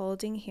lower.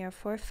 Holding here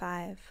for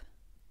 5,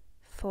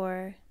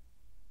 4,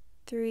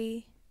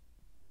 3,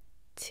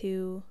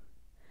 2,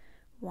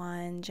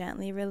 1.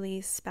 Gently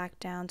release back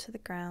down to the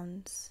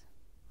ground.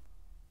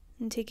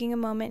 And taking a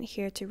moment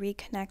here to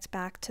reconnect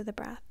back to the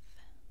breath.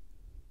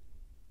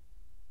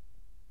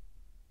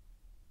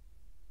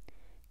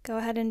 Go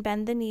ahead and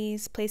bend the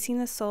knees, placing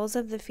the soles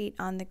of the feet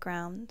on the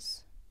ground.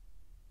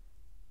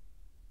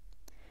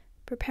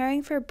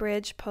 Preparing for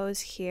bridge pose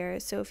here,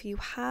 so if you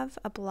have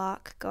a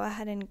block, go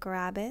ahead and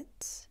grab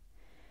it,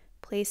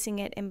 placing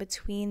it in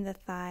between the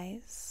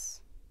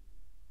thighs.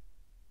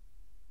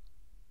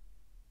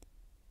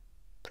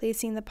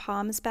 Placing the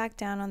palms back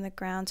down on the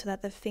ground so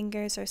that the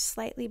fingers are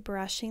slightly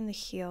brushing the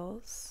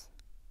heels.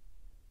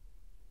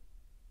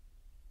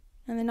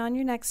 And then on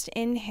your next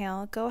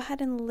inhale, go ahead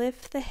and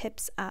lift the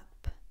hips up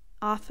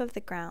off of the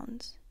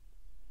ground.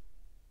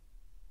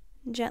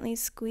 Gently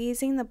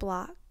squeezing the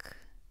block,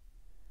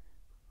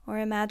 or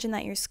imagine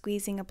that you're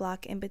squeezing a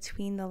block in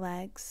between the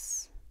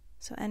legs.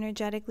 So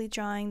energetically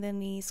drawing the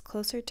knees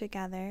closer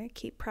together,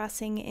 keep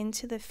pressing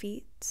into the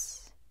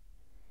feet.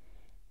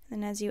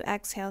 And as you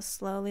exhale,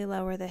 slowly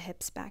lower the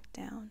hips back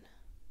down.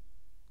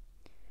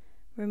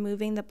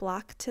 Removing the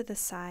block to the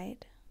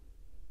side.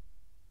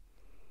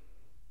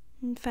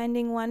 And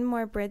finding one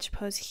more bridge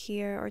pose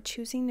here, or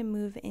choosing to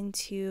move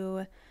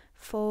into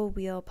full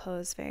wheel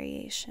pose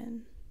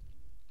variation.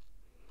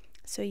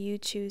 So you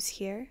choose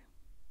here.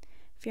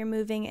 If you're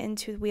moving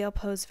into wheel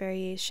pose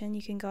variation,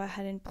 you can go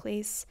ahead and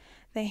place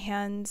the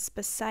hands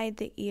beside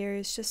the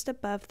ears, just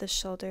above the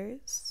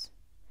shoulders.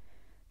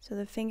 So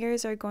the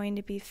fingers are going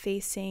to be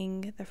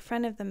facing the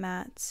front of the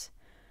mat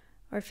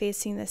or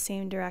facing the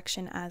same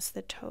direction as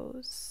the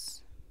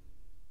toes.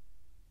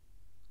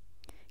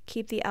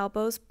 Keep the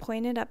elbows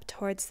pointed up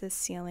towards the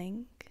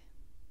ceiling.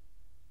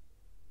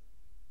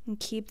 And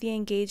keep the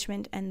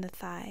engagement in the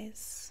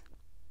thighs.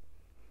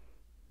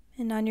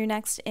 And on your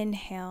next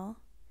inhale,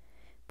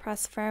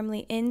 press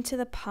firmly into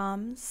the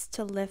palms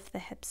to lift the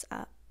hips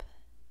up,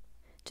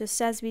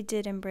 just as we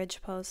did in bridge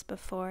pose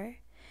before.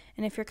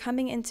 And if you're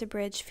coming into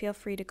bridge, feel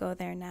free to go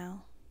there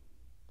now.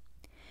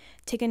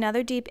 Take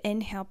another deep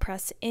inhale,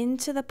 press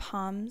into the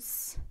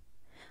palms,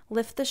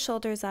 lift the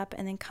shoulders up,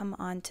 and then come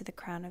onto the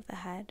crown of the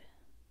head.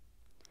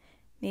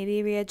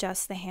 Maybe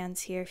readjust the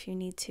hands here if you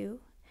need to.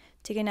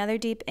 Take another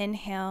deep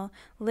inhale,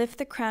 lift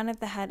the crown of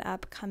the head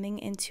up, coming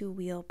into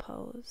wheel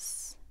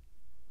pose.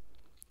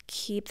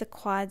 Keep the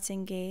quads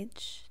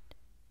engaged.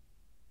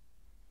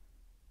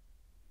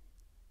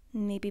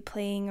 Maybe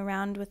playing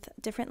around with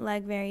different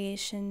leg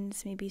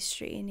variations, maybe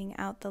straightening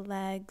out the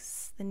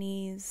legs, the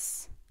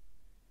knees,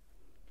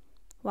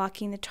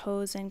 walking the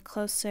toes in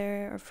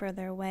closer or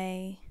further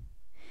away.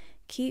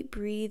 Keep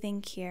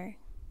breathing here.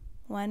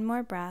 One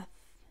more breath.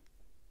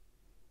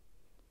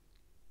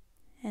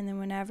 And then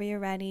whenever you're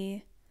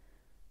ready,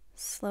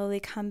 Slowly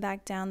come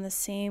back down the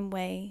same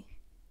way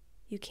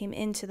you came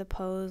into the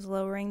pose,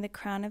 lowering the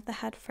crown of the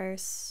head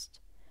first,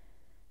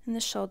 and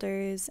the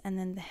shoulders, and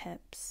then the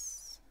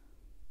hips.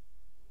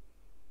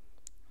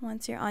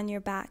 Once you're on your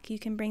back, you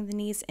can bring the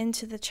knees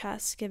into the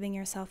chest, giving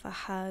yourself a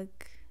hug.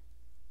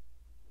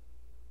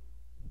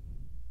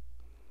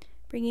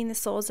 Bringing the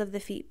soles of the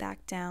feet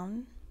back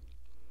down.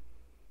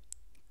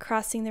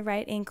 Crossing the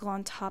right ankle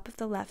on top of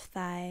the left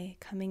thigh,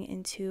 coming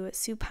into a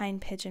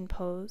supine pigeon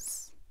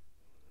pose.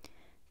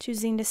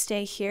 Choosing to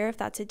stay here if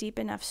that's a deep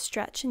enough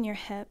stretch in your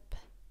hip.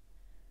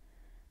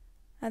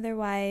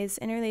 Otherwise,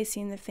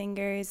 interlacing the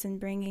fingers and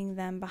bringing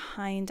them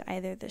behind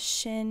either the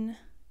shin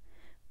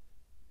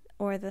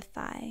or the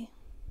thigh.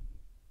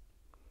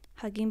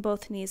 Hugging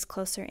both knees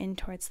closer in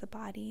towards the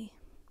body.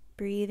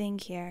 Breathing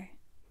here.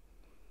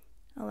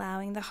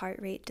 Allowing the heart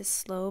rate to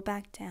slow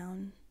back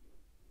down.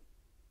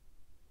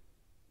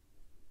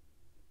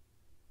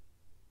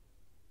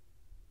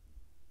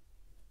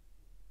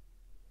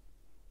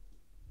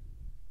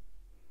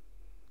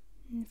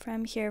 And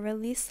from here,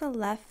 release the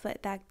left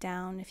foot back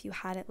down if you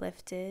had it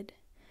lifted.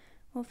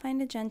 We'll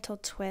find a gentle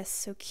twist,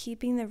 so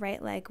keeping the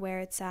right leg where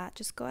it's at,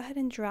 just go ahead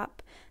and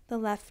drop the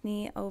left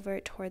knee over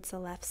towards the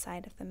left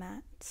side of the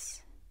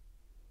mat.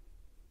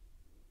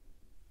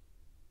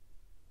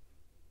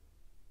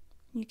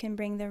 You can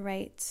bring the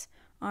right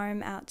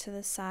arm out to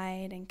the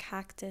side in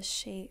cactus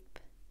shape,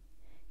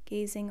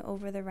 gazing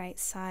over the right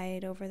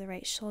side, over the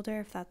right shoulder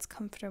if that's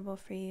comfortable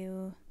for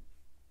you.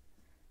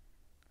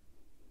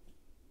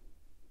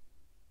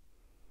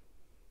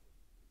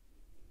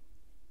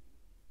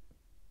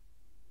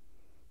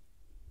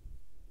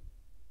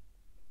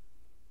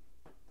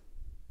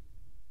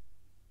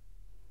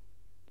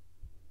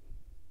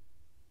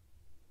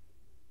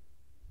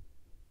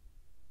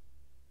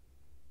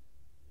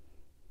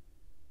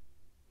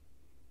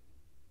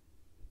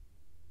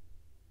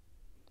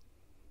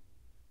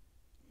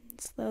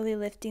 Slowly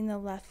lifting the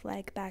left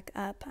leg back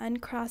up,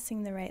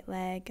 uncrossing the right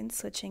leg and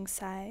switching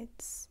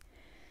sides.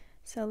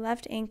 So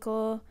left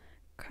ankle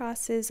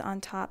crosses on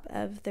top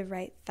of the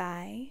right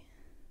thigh.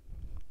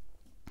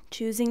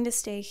 Choosing to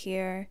stay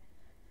here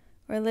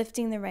or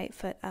lifting the right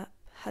foot up,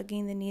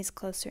 hugging the knees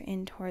closer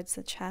in towards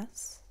the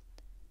chest.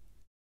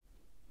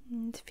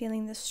 And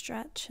feeling the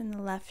stretch in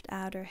the left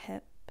outer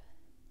hip.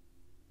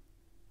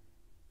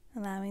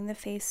 Allowing the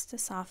face to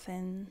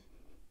soften.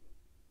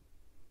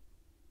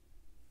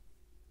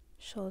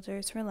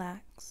 Shoulders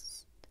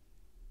relaxed.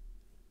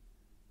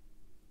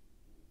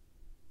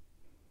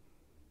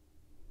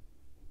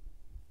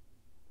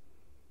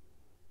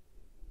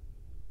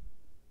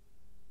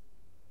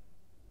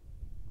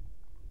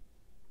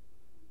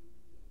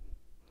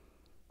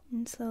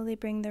 And slowly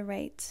bring the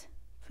right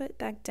foot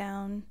back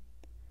down,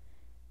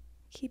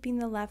 keeping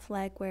the left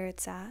leg where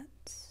it's at,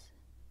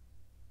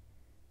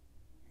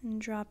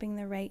 and dropping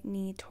the right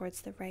knee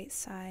towards the right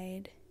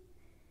side,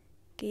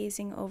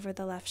 gazing over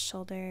the left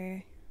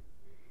shoulder.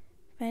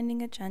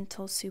 Finding a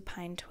gentle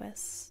supine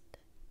twist.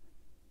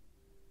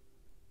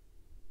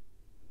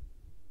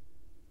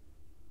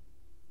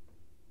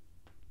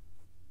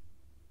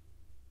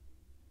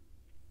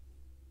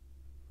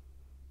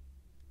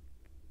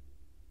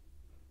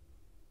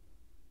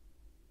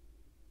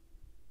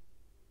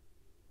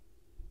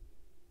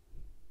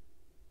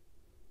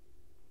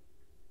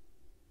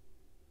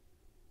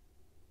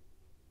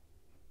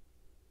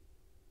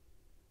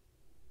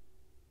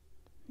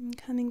 And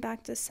coming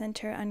back to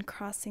center,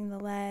 uncrossing the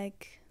leg.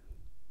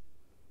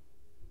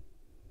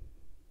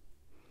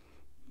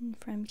 And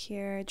from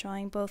here,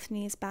 drawing both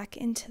knees back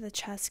into the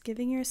chest,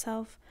 giving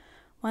yourself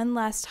one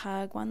last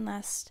hug, one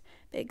last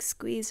big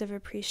squeeze of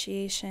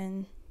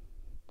appreciation.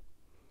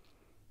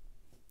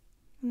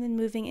 And then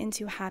moving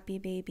into happy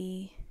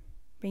baby,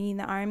 bringing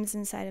the arms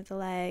inside of the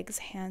legs,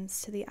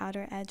 hands to the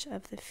outer edge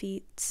of the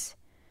feet.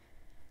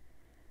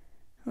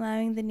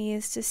 Allowing the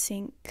knees to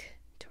sink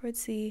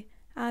towards the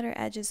outer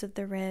edges of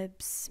the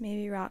ribs,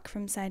 maybe rock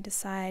from side to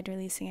side,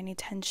 releasing any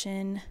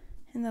tension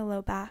in the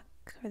low back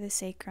or the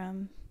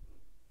sacrum.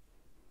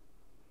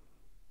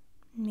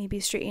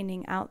 Maybe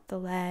straightening out the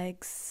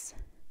legs,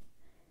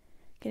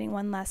 getting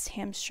one last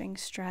hamstring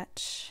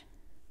stretch.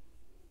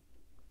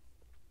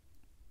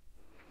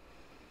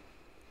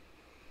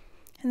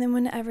 And then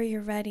whenever you're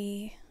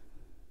ready,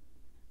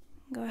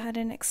 go ahead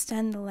and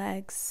extend the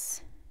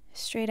legs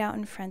straight out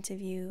in front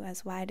of you,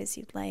 as wide as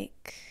you'd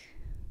like.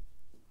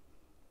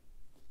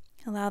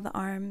 Allow the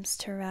arms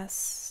to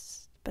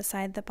rest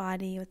beside the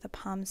body with the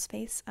palms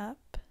face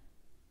up.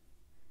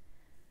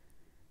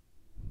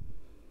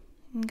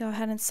 And go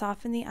ahead and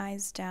soften the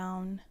eyes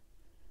down.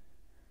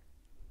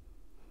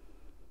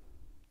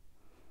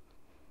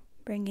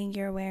 Bringing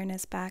your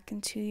awareness back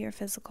into your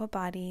physical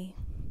body,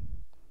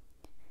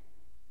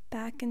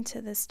 back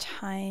into this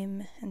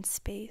time and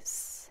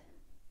space.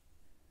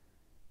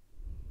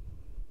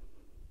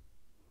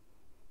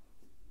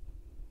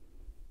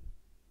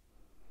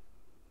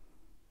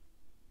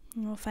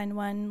 And we'll find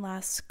one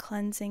last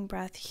cleansing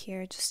breath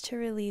here just to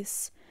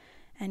release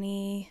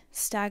any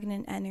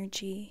stagnant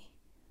energy.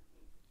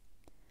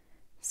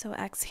 So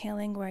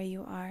exhaling where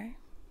you are.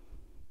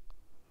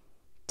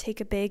 Take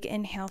a big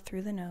inhale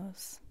through the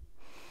nose.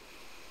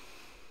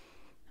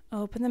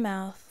 Open the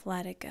mouth,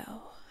 let it go.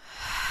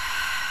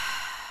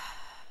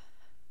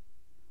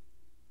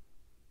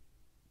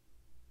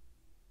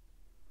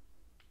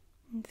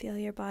 And feel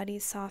your body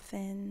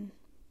soften.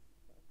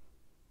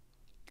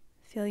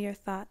 Feel your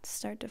thoughts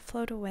start to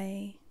float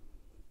away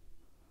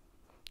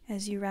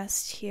as you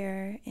rest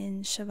here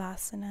in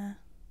Shavasana.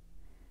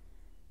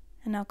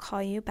 And I'll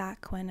call you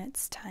back when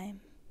it's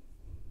time.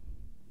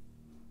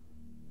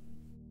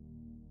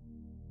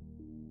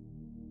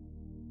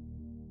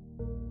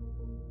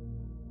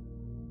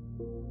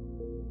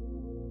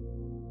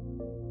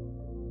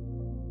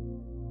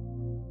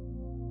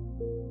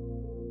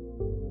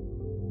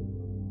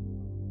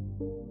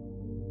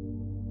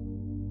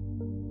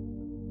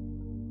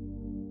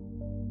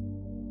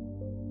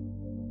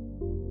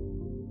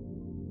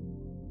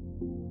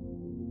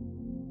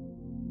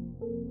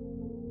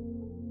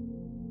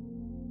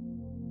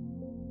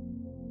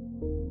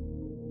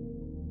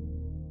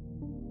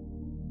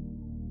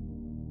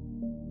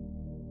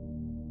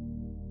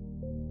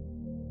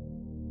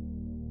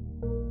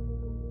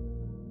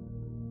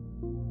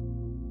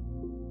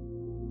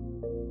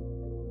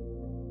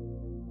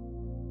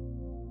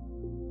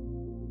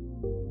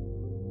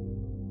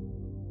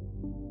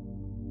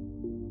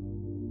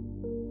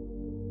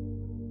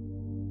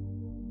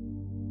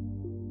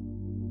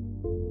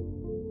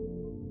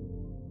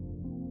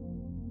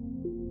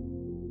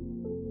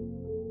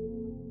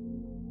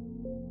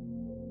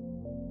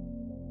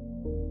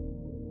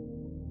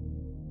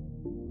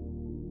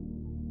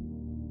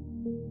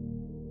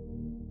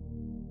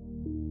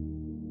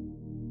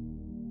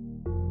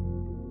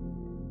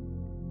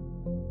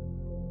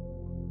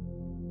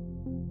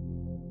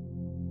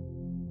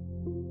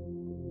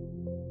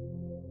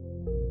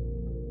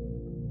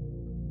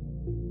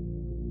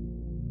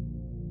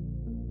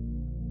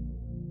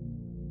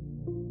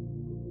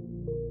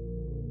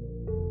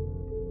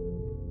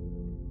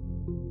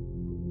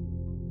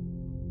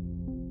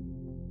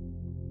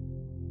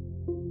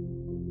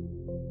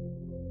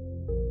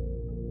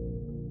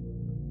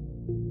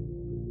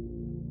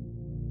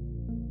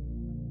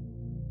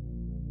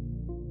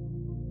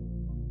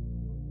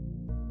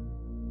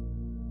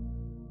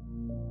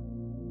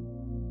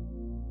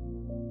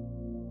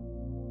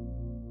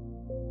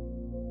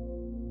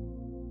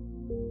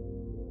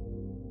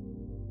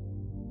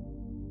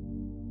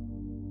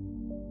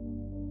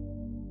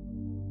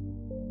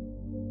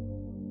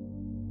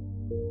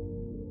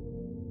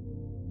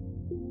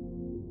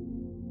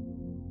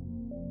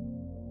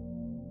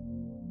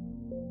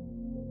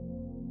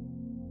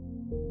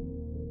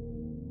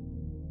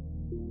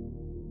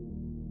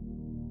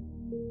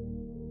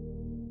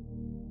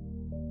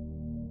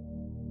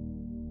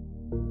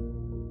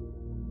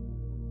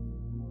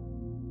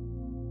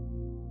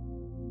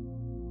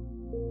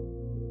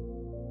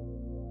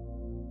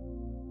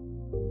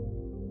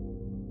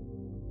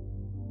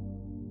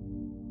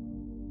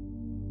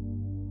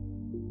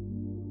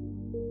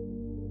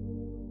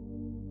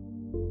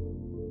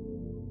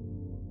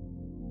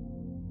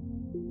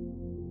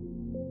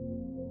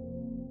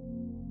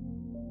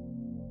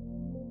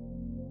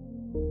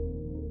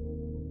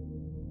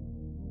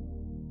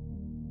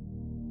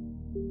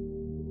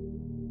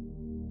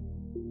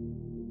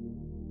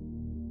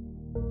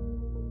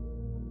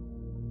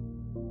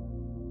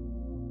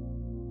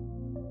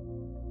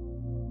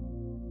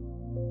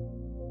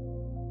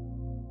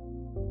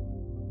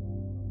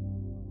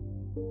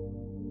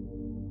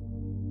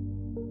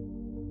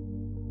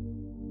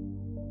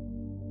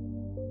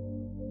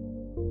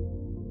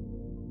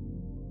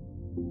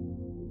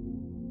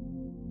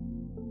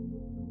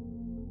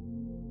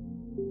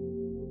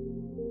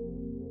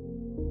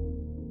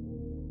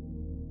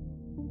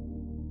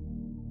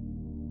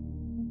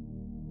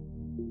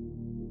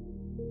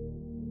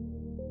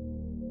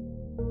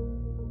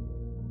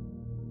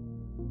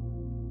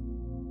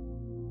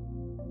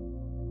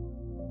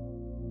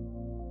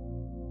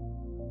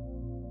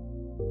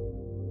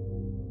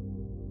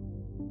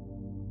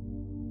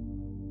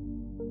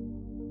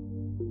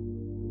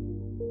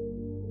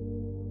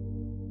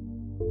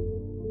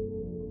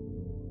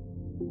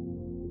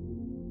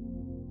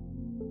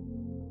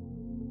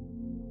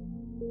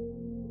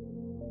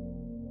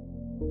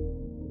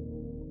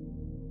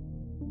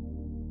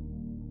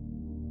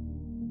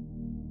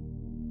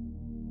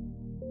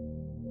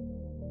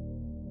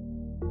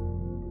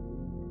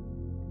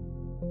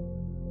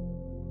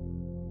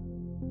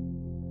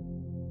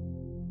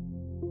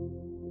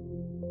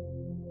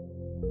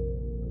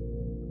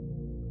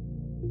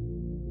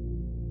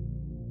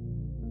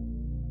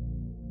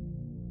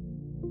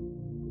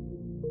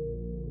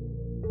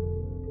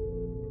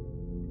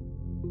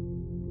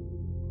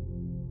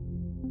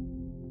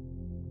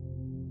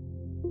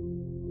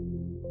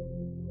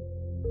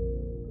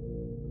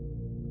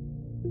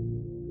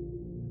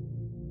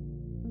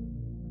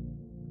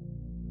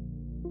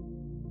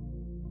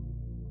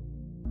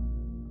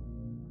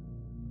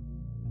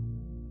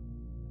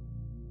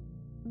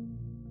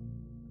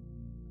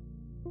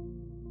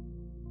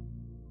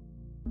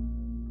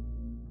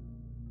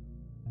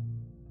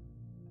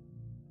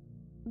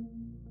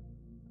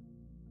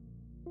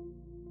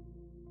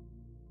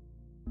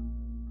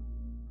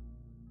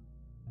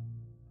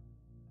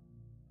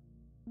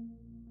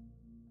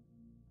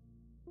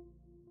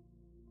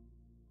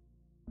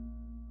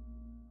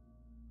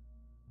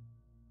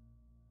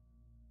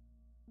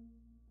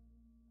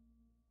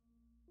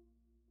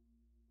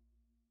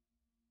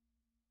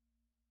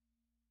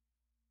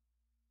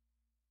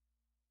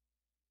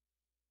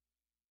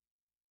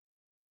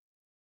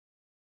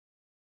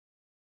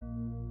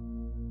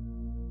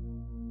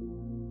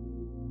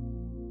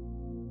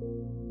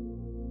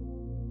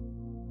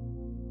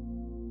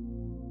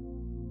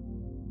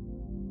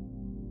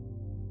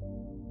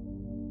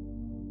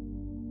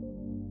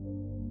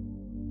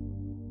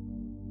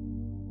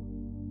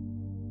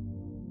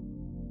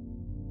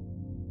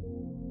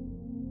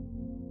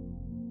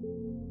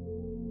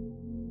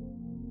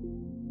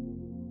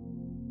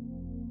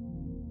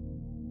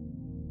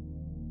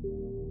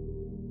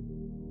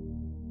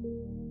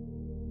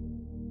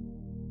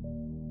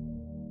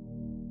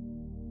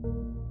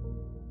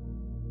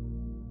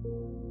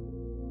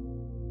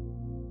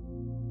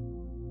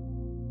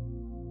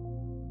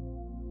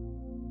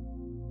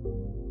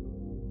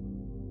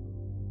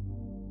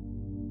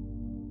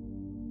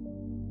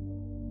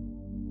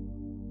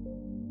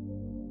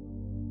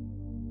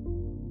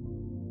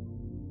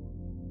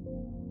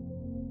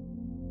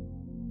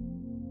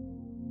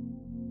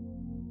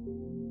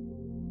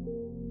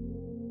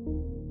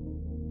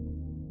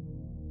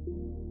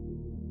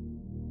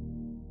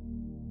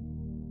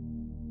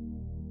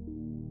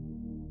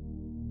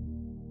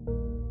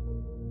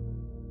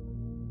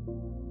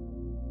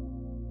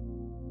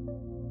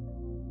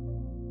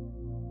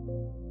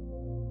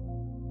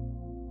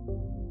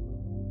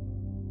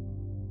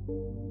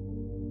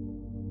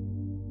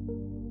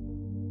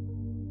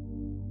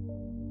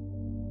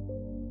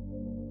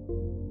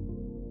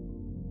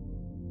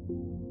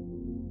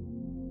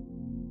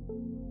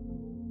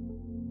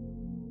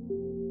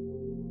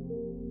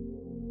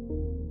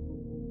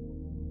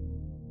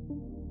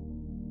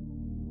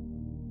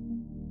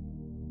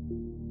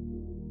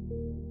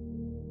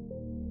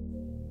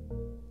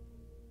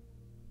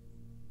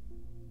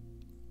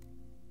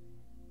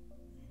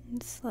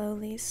 And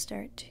slowly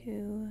start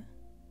to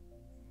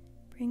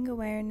bring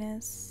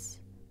awareness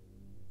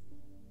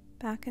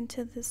back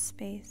into this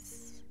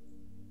space.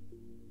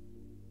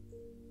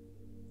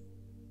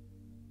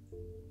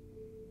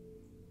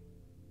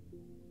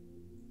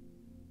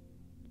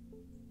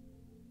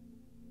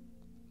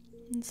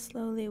 And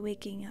slowly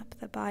waking up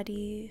the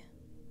body,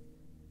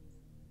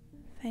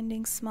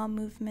 finding small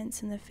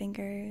movements in the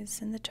fingers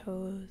and the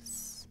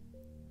toes.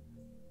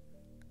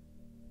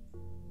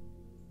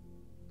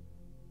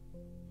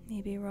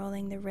 Maybe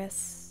rolling the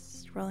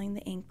wrists, rolling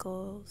the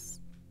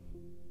ankles.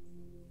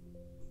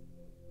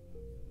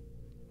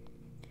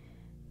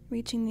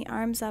 Reaching the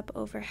arms up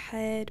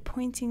overhead,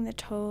 pointing the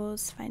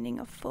toes, finding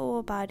a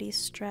full body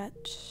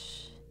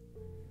stretch.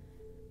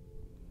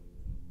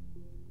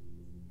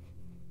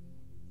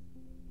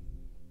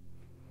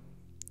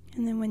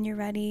 And then when you're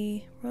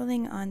ready,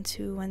 rolling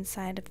onto one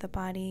side of the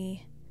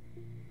body,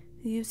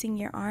 using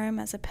your arm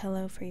as a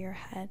pillow for your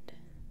head.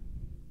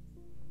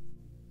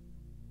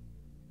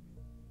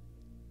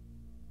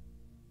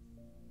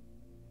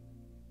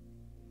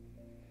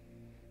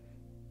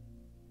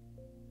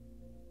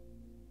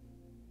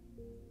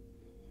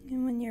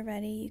 And when you're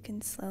ready, you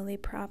can slowly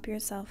prop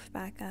yourself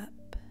back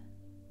up,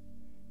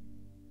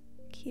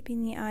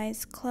 keeping the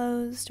eyes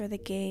closed or the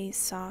gaze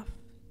soft,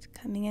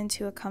 coming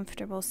into a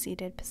comfortable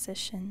seated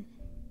position.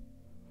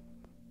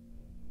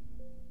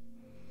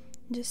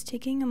 Just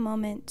taking a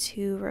moment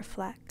to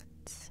reflect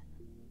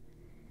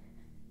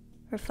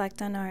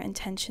on our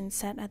intention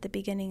set at the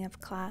beginning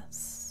of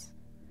class,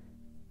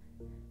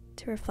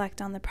 to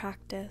reflect on the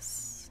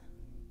practice,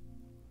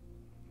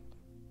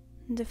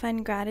 and to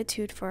find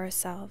gratitude for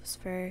ourselves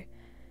for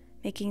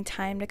making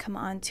time to come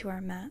onto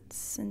our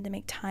mats and to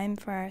make time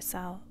for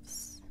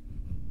ourselves.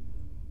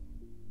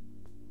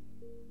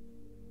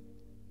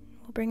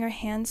 We'll bring our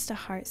hands to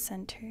heart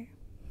center,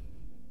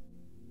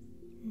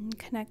 and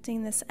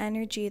connecting this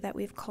energy that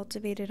we've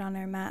cultivated on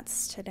our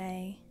mats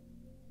today,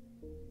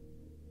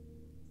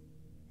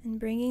 and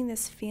bringing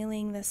this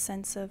feeling, this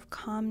sense of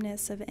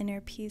calmness, of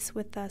inner peace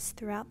with us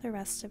throughout the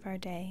rest of our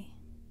day.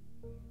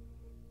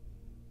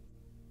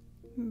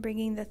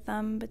 Bringing the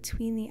thumb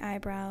between the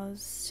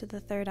eyebrows to the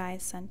third eye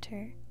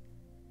center.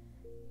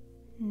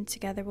 And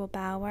together we'll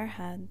bow our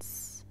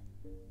heads.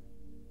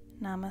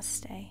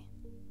 Namaste.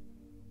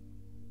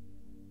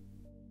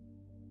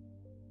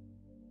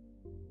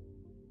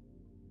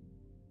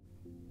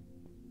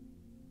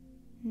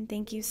 And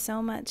thank you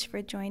so much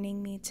for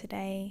joining me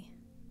today.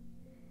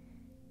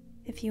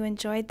 If you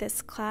enjoyed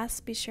this class,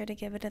 be sure to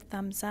give it a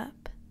thumbs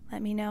up.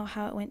 Let me know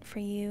how it went for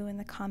you in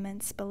the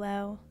comments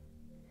below.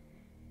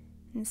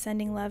 And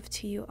sending love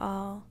to you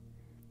all.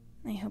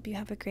 I hope you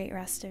have a great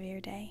rest of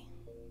your day.